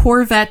National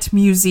Corvette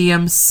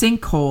Museum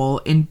sinkhole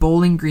in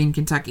Bowling Green,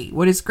 Kentucky.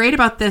 What is great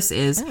about this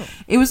is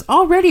it was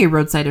already a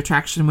roadside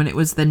attraction when it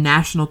was the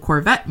National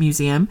Corvette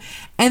Museum,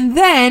 and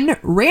then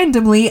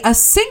randomly a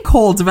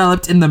sinkhole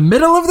developed in the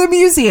middle of the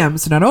museum.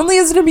 So not only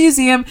is it a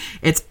museum,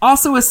 it's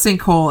also a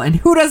sinkhole, and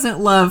who doesn't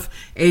love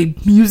a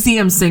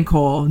museum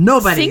sinkhole?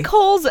 Nobody.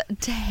 Sinkholes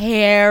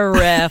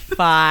terrify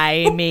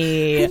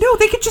me. No,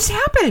 they could just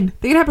happen.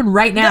 They could happen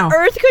right now. The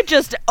earth could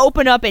just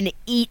open up and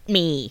eat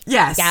me.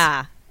 Yes.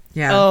 Yeah.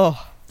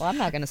 Oh, well, I'm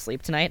not going to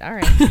sleep tonight. All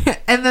right.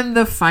 And then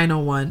the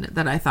final one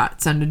that I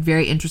thought sounded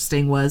very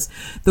interesting was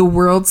the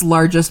world's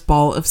largest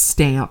ball of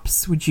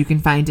stamps, which you can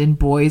find in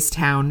Boys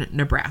Town,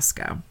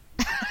 Nebraska.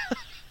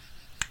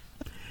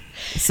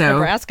 So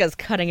Nebraska's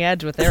cutting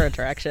edge with their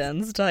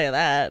attractions, I'll tell you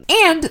that.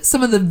 And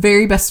some of the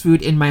very best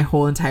food in my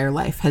whole entire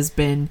life has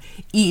been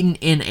eaten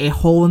in a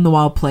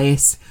hole-in-the-wall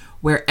place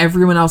where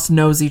everyone else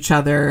knows each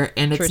other,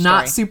 and it's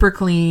not super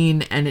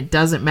clean, and it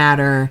doesn't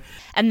matter.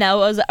 And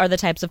those are the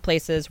types of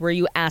places where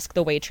you ask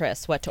the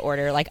waitress what to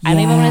order. Like, I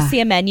don't even want to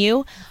see a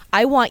menu.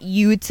 I want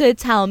you to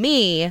tell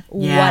me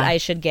what I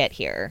should get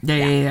here.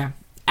 Yeah.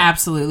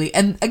 Absolutely.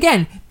 And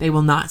again, they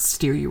will not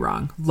steer you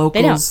wrong.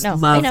 Locals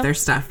love their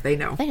stuff. They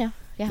know.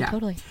 Yeah,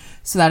 totally.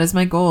 So that is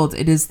my gold.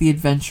 It is the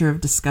adventure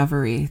of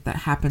discovery that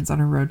happens on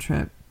a road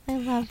trip. I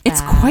love that.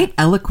 It's quite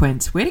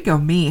eloquent. Way to go,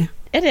 me.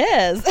 It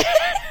is.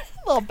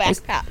 Little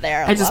back pat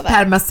there. I just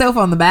patted myself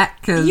on the back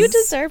because you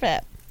deserve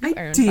it.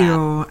 I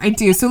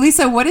do. So,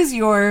 Lisa, what is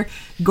your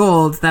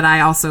gold that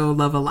I also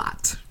love a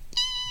lot?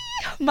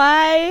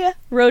 My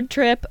road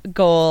trip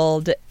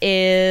gold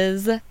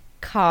is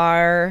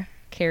car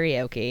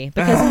karaoke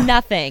because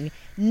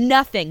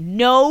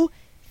no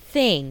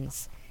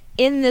things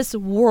in this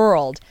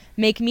world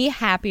make me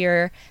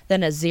happier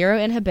than a zero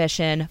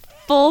inhibition,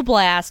 full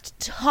blast,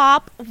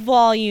 top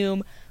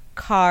volume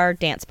car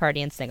dance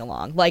party and sing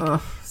along. Like,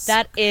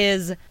 that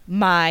is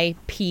my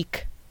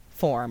peak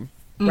form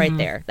right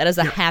there. That is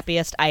the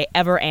happiest I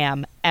ever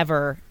am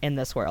ever in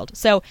this world.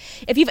 So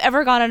if you've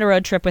ever gone on a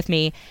road trip with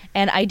me,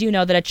 and I do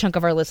know that a chunk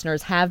of our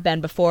listeners have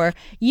been before,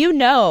 you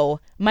know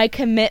my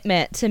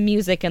commitment to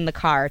music in the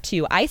car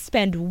too. I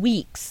spend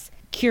weeks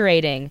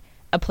curating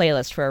a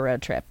playlist for a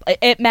road trip.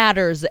 It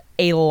matters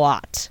a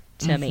lot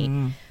to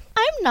me.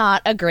 I'm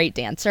not a great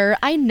dancer.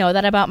 I know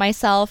that about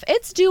myself.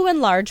 It's due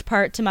in large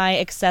part to my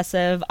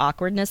excessive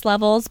awkwardness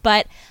levels,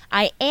 but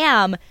I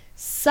am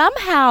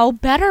somehow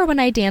better when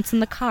I dance in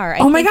the car.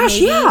 Oh my gosh,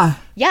 yeah.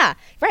 Yeah,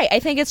 right. I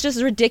think it's just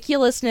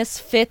ridiculousness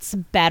fits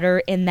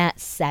better in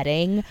that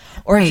setting,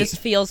 or it just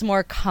feels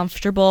more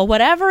comfortable,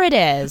 whatever it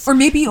is. Or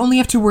maybe you only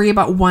have to worry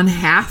about one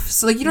half.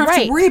 So like you don't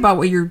have to worry about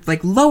what your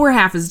like lower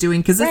half is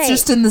doing because it's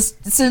just in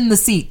the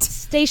seat.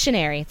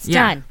 Stationary. It's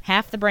done.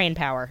 Half the brain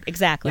power.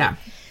 Exactly. Yeah.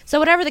 So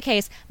whatever the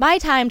case, my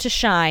time to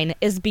shine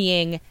is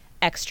being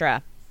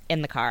extra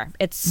in the car.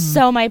 It's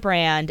so my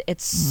brand.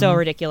 It's so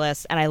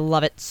ridiculous, and I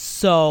love it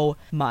so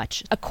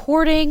much.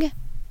 According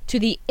to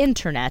the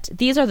internet,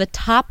 these are the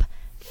top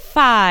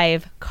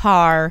 5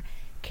 car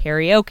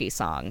karaoke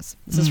songs.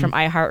 This is from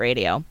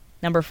iHeartRadio.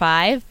 Number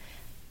 5,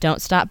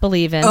 Don't Stop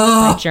Believin'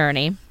 by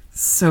Journey.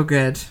 So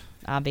good.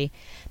 Abby.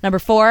 Number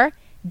 4,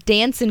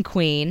 Dancing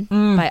Queen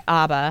by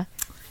ABBA.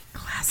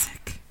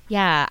 Classic.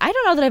 Yeah, I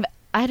don't know that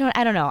I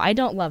don't know. I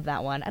don't love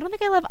that one. I don't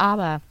think I love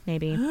ABBA,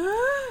 maybe.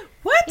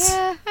 What?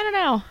 Yeah, I don't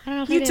know. I don't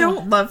know if you I do.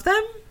 don't love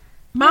them?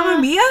 Mamma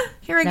Mia?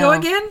 Here I go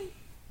again?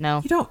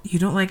 No. You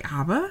don't like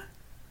ABBA?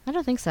 I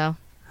don't think so.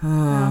 Oh. No,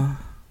 I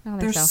don't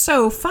think They're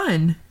so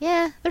fun.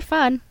 Yeah, they're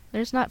fun.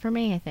 They're just not for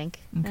me, I think.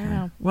 Okay. I don't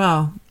know.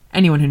 Well,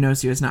 anyone who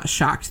knows you is not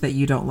shocked that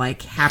you don't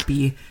like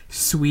happy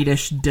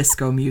Swedish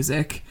disco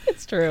music.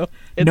 It's true.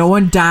 No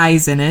one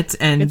dies in it,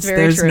 and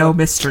there's true. no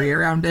mystery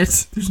around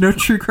it. There's no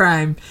true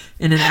crime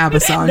in an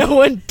ABBA song. No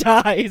one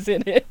dies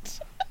in it.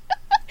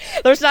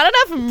 There's not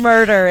enough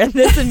murder in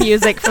this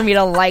music for me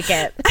to like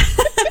it.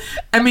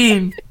 I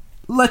mean,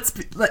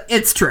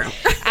 it's true.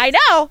 I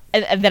know.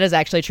 And that is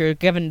actually true,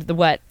 given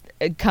what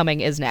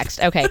coming is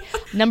next. Okay.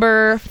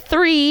 Number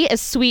 3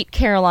 is Sweet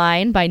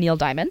Caroline by Neil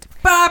Diamond.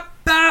 Ba,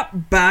 ba,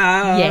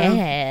 ba.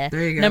 Yeah.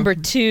 There you go. Number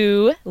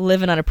 2,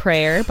 Living on a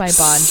Prayer by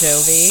Bon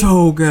Jovi.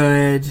 So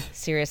good.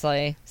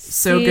 Seriously.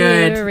 So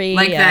good.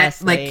 Like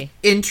that, like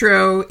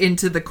intro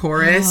into the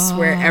chorus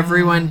where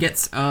everyone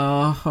gets,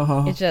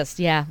 It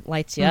just,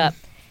 lights you up.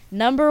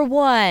 Number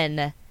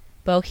 1,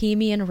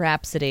 Bohemian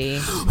Rhapsody.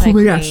 Oh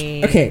my gosh.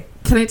 Okay.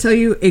 Can I tell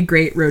you a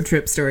great road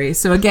trip story?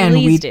 So again,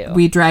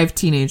 we drive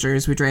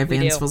teenagers. We drive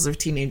vans full of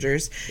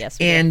teenagers. Yes,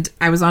 and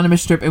I was on a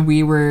mission trip and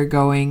we were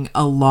going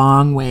a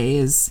long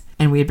ways.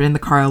 And we had been in the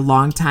car a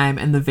long time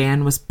and the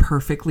van was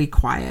perfectly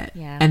quiet.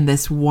 Yeah. And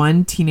this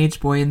one teenage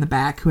boy in the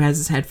back who has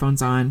his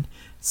headphones on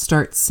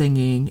starts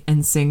singing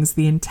and sings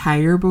the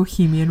entire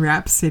Bohemian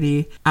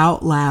Rhapsody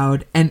out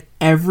loud, and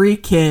every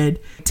kid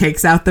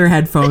takes out their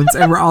headphones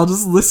and we're all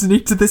just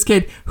listening to this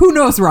kid. Who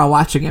knows we're all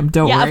watching him.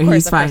 Don't worry,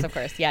 he's fine. Of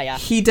course. Yeah.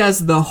 He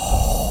does the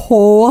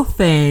whole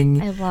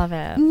thing. I love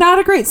it. Not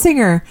a great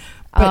singer,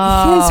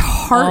 but his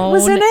heart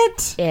was in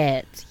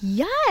it.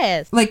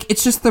 Yes. Like,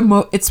 it's just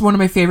it's one of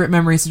my favorite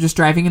memories of just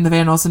driving in the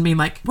van all of a sudden being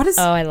like, what is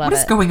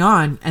going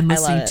on? And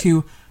listening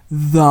to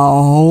the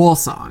whole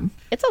song.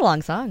 It's a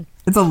long song.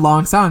 It's a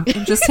long song.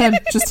 Just him,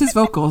 just his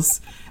vocals.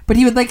 But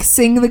he would like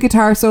sing the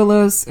guitar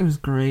solos. It was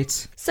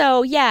great.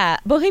 So yeah,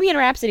 Bohemian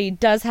Rhapsody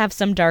does have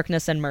some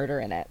darkness and murder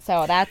in it.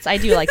 So I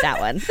do like that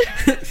one.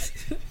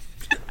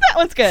 That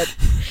one's good.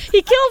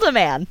 He killed a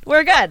man.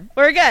 We're good.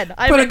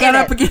 Put a gun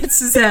up against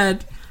his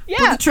head. Yeah.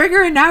 Pull the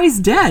trigger and now he's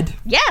dead.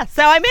 Yeah,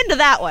 so I'm into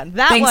that one.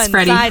 Thanks, one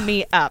Freddie. Signed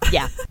me up.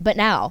 Yeah. But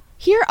now,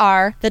 here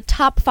are the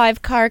top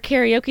 5 car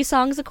karaoke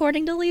songs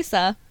according to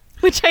Lisa,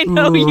 which I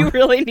know you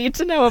really need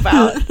to know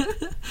about.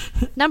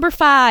 Number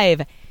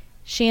 5,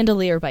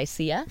 Chandelier by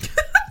Sia.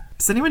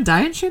 Does anyone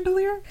die in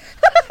Chandelier?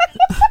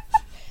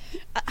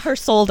 Her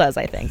soul does,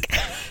 I think.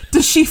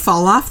 Does she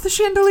fall off the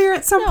chandelier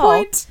at some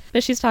point?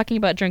 But she's talking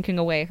about drinking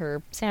away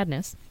her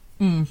sadness.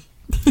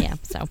 Yeah,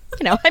 so,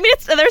 I mean,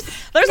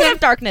 there's enough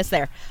darkness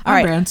there. All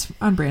right.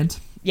 On brand.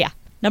 Yeah.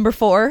 Number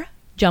 4,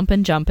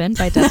 Jumpin' Jumpin'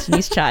 by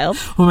Destiny's Child.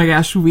 Oh my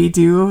gosh, we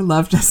do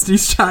love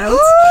Destiny's Child.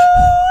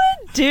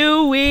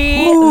 Do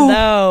we?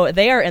 No,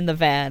 they are in the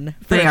van.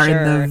 They are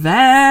in the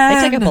van.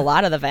 They take up a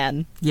lot of the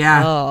van.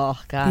 Yeah. Oh,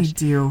 gosh. They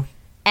do.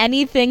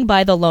 Anything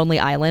by The Lonely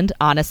Island.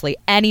 Honestly,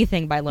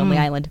 anything by Lonely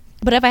Island.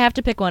 But if I have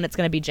to pick one, it's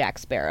going to be Jack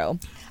Sparrow.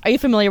 Are you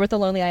familiar with The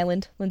Lonely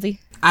Island, Lindsay?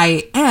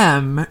 I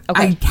am.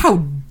 Okay. How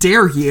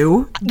dare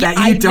you that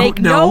you don't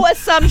know? No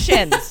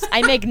assumptions.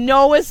 I make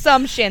no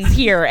assumptions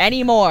here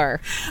anymore.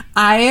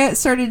 I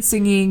started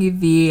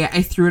singing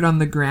I Threw It on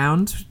the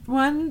Ground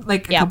one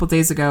like a couple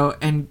days ago,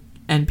 and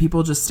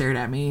people just stared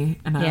at me,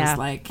 and I was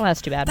like, well,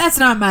 that's too bad. That's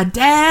not my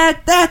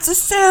dad. That's a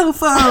cell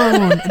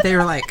phone. And they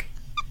were like,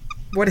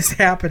 what is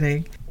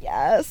happening?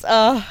 Yes.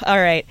 Oh, all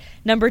right.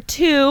 Number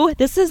 2,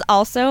 this is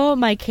also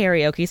my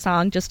karaoke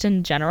song just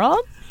in general.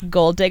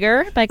 Gold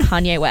Digger by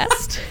Kanye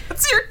West.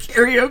 That's your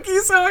karaoke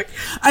song?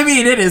 I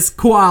mean, it is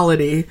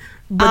quality,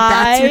 but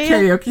that's your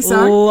karaoke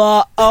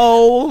song?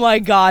 Oh my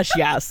gosh,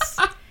 yes.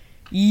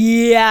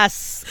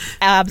 Yes,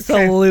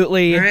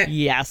 absolutely. Okay. Right.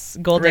 Yes.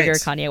 Gold Digger,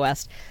 Kanye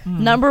West.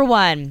 Number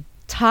 1,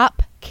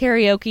 top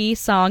karaoke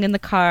song in the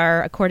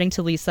car, according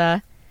to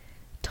Lisa,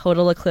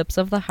 Total Eclipse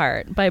of the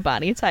Heart by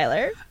Bonnie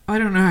Tyler. I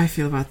don't know how I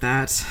feel about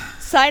that.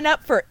 Sign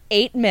up for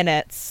 8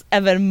 minutes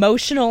of an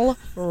emotional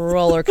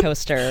roller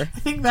coaster. I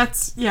think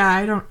that's,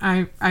 I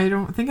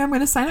don't think I'm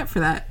going to sign up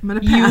for that. I'm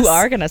going to pass. You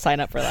are going to sign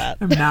up for that.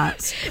 I'm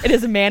not. It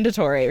is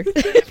mandatory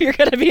if you're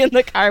going to be in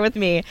the car with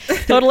me.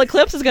 Total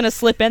Eclipse is going to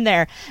slip in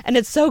there. And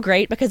it's so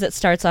great because it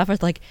starts off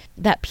with like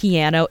that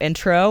piano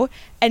intro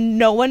and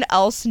no one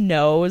else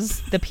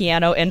knows the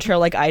piano intro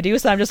like I do.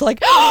 So I'm just like,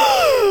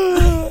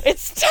 oh,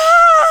 it's time.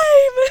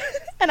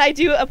 And I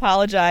do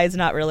apologize,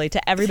 not really,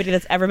 to everybody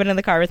that's ever been in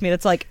the car with me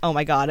that's like, oh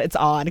my God, it's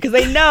on. Because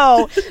they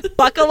know,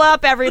 buckle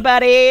up,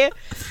 everybody.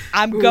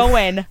 I'm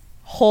going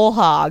whole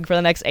hog for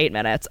the next 8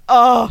 minutes.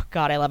 Oh,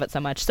 God, I love it so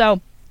much.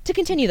 So to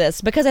continue this,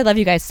 because I love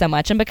you guys so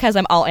much and because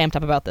I'm all amped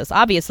up about this,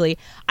 obviously,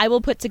 I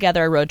will put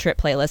together a road trip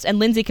playlist. And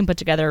Lindsay can put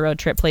together a road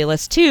trip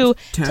playlist, too,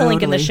 to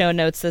link in the show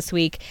notes this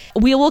week.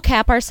 We will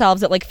cap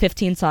ourselves at like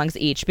 15 songs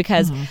each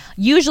because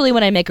usually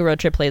when I make a road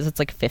trip playlist, it's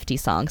like 50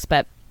 songs.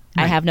 But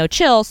I have no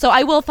chill, so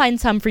I will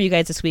find some for you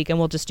guys this week, and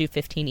we'll just do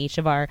 15 each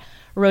of our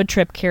road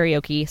trip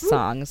karaoke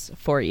songs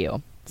for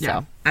you.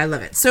 Yeah, I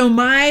love it. So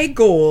my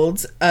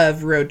gold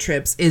of road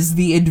trips is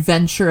the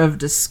adventure of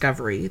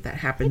discovery that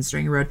happens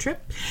during a road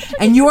trip.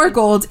 And your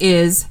gold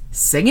is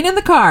singing in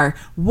the car.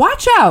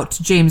 Watch out,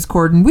 James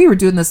Corden. We were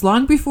doing this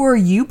long before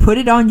you put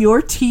it on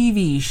your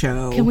TV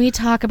show. Can we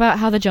talk about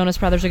how the Jonas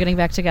Brothers are getting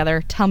back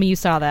together? Tell me you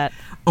saw that.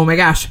 Oh my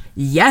gosh,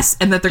 yes,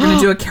 and that they're going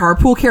to do a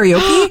carpool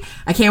karaoke.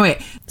 I can't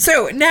wait.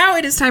 So now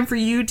it is time for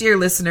you, dear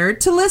listener,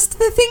 to list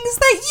the things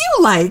that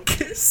you like.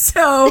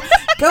 So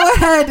go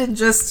ahead and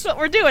just... That's what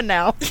we're doing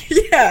now.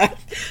 Yeah.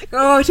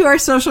 Go to our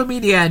social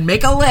media and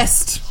make a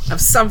list of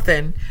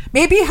something.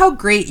 Maybe how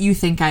great you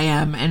think I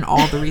am and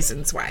all the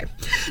reasons why.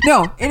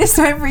 No, it is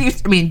time for you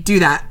to, do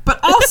that. But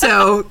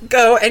also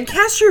go and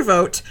cast your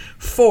vote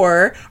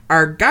for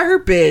our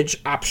garbage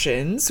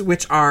options,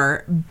 which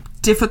are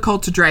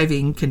difficult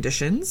driving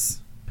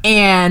conditions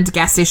and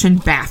gas station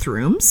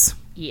bathrooms.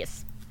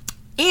 Yes.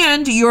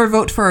 And your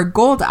vote for our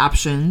gold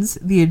options,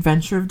 the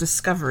adventure of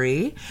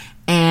discovery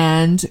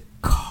and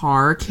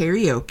car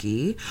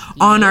karaoke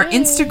on our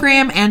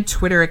Instagram and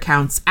Twitter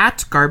accounts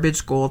at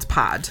Garbage Gold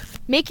Pod.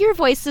 Make your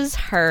voices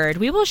heard.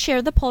 We will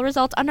share the poll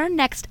results on our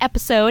next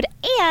episode.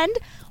 And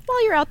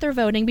while you're out there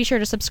voting, be sure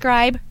to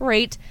subscribe,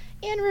 rate,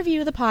 and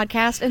review the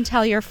podcast and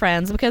tell your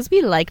friends because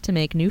we like to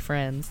make new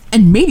friends.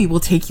 And maybe we'll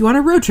take you on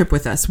a road trip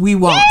with us. We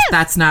won't. Yes!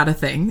 That's not a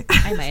thing.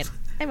 I might.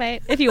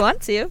 If you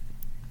want to,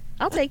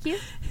 I'll take you.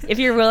 If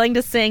you're willing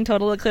to sing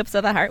Total Eclipse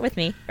of the Heart with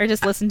me or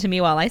just listen to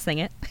me while I sing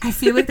it. I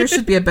feel like there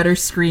should be a better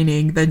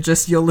screening than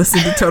just you'll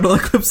listen to Total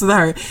Eclipse of the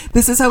Heart.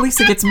 This is how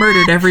Lisa gets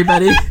murdered,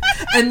 everybody.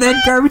 And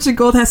then Garbage and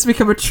Gold has to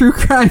become a true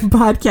crime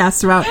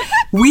podcast about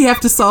we have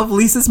to solve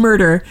Lisa's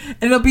murder.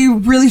 And it'll be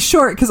really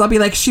short because I'll be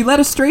like, she let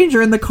a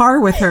stranger in the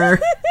car with her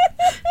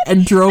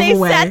and drove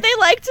away. They said they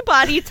liked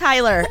Bonnie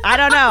Tyler. I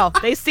don't know.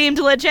 They seemed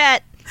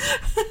legit.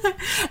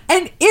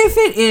 And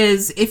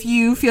if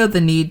you feel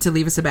the need to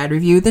leave us a bad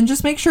review, then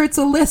just make sure it's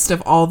a list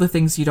of all the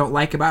things you don't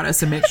like about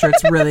us and make sure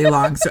it's really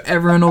long so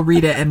everyone will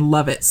read it and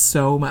love it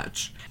so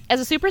much. As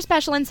a super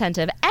special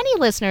incentive, any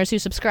listeners who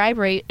subscribe,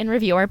 rate, and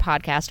review our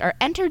podcast are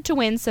entered to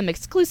win some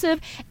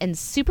exclusive and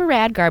super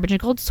rad Garbage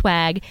and Gold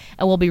swag,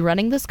 and we'll be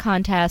running this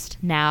contest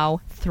now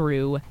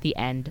through the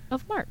end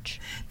of March.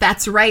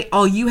 That's right.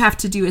 All you have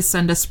to do is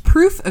send us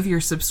proof of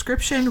your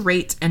subscription,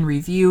 rate, and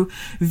review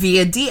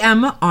via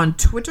DM on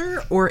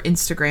Twitter or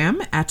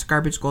Instagram at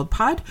Garbage Gold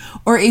Pod,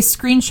 or a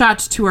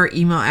screenshot to our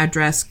email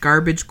address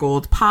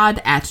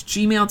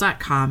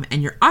garbagegoldpod@gmail.com,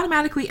 and you're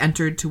automatically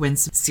entered to win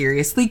some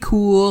seriously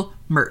cool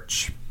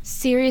merch.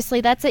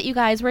 Seriously, that's it, you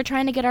guys. We're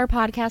trying to get our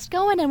podcast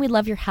going, and we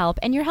love your help,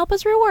 and your help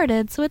is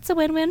rewarded, so it's a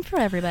win-win for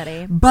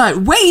everybody.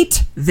 But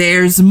wait,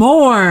 there's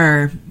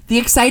more. The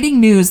exciting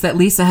news that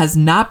Lisa has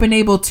not been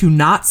able to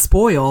not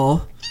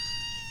spoil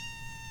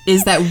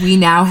is that we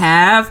now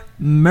have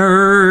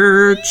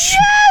merch.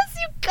 Yes,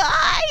 you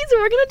guys!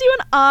 We're going to do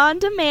an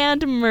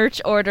on-demand merch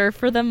order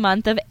for the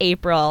month of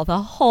April. The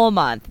whole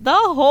month.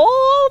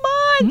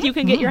 Mm-hmm. You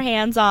can get your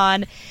hands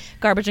on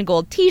Garbage and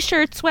Gold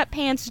t-shirts,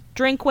 sweatpants,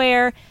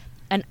 drinkware,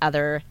 and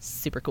other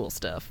super cool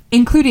stuff.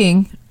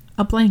 Including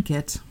a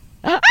blanket.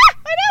 I know! A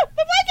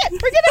blanket!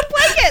 We're getting a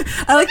blanket!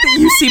 I like that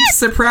you seem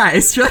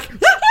surprised. You're like, I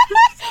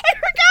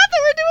forgot that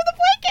we're doing the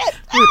blanket!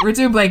 We're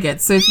doing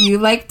blankets. So if you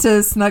like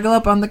to snuggle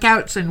up on the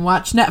couch and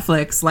watch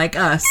Netflix like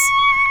us,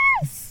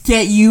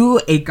 get you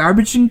a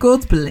Garbage and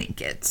Gold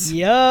blanket.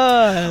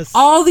 Yes.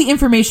 All the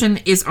information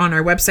is on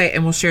our website,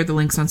 and we'll share the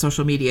links on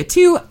social media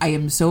too. I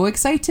am so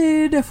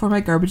excited for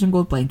my Garbage and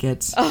Gold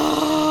blanket.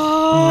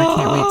 I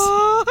can't wait.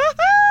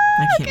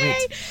 I can't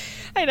wait.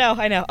 I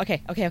know.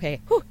 Okay.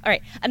 Whew. All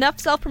right. Enough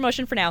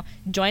self-promotion for now.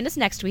 Join us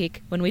next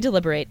week when we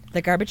deliberate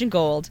the Garbage and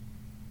Gold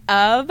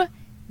of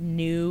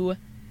new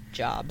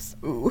jobs.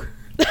 Ooh.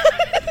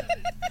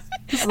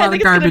 There's a lot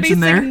of garbage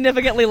in there.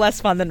 Significantly less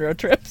fun than road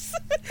trips.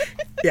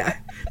 Yeah.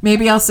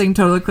 Maybe I'll sing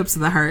Total Eclipse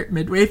of the Heart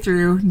midway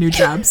through new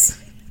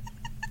jobs.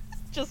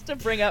 Just to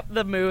bring up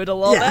the mood a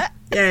little bit.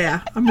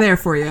 Yeah. I'm there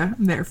for you.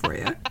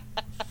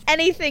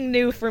 anything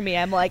new for me,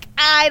 I'm like,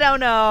 I don't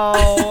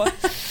know.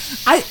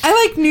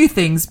 I like new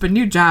things, but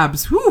new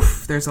jobs, whew,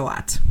 there's a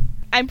lot.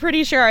 I'm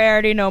pretty sure I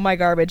already know my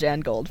garbage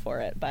and gold for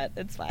it, but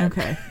it's fine.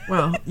 Okay.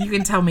 Well, you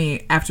can tell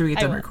me after we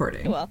get done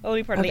recording. Well, it'll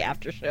be part of the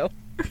after show.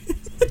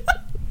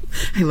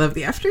 I love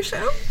the after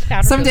show.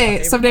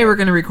 Someday we're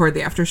going to record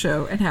the after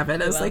show and have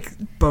it as like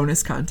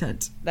bonus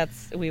content.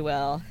 We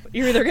will.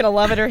 You're either going to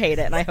love it or hate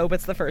it, and I hope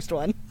it's the first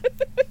one.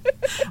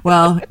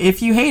 Well,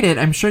 if you hate it,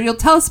 I'm sure you'll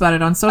tell us about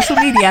it on social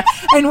media.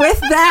 And with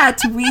that,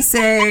 we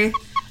say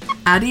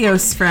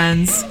adios,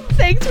 friends.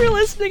 Thanks for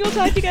listening. We'll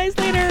talk to you guys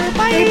later.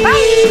 Bye.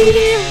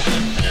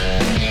 Bye.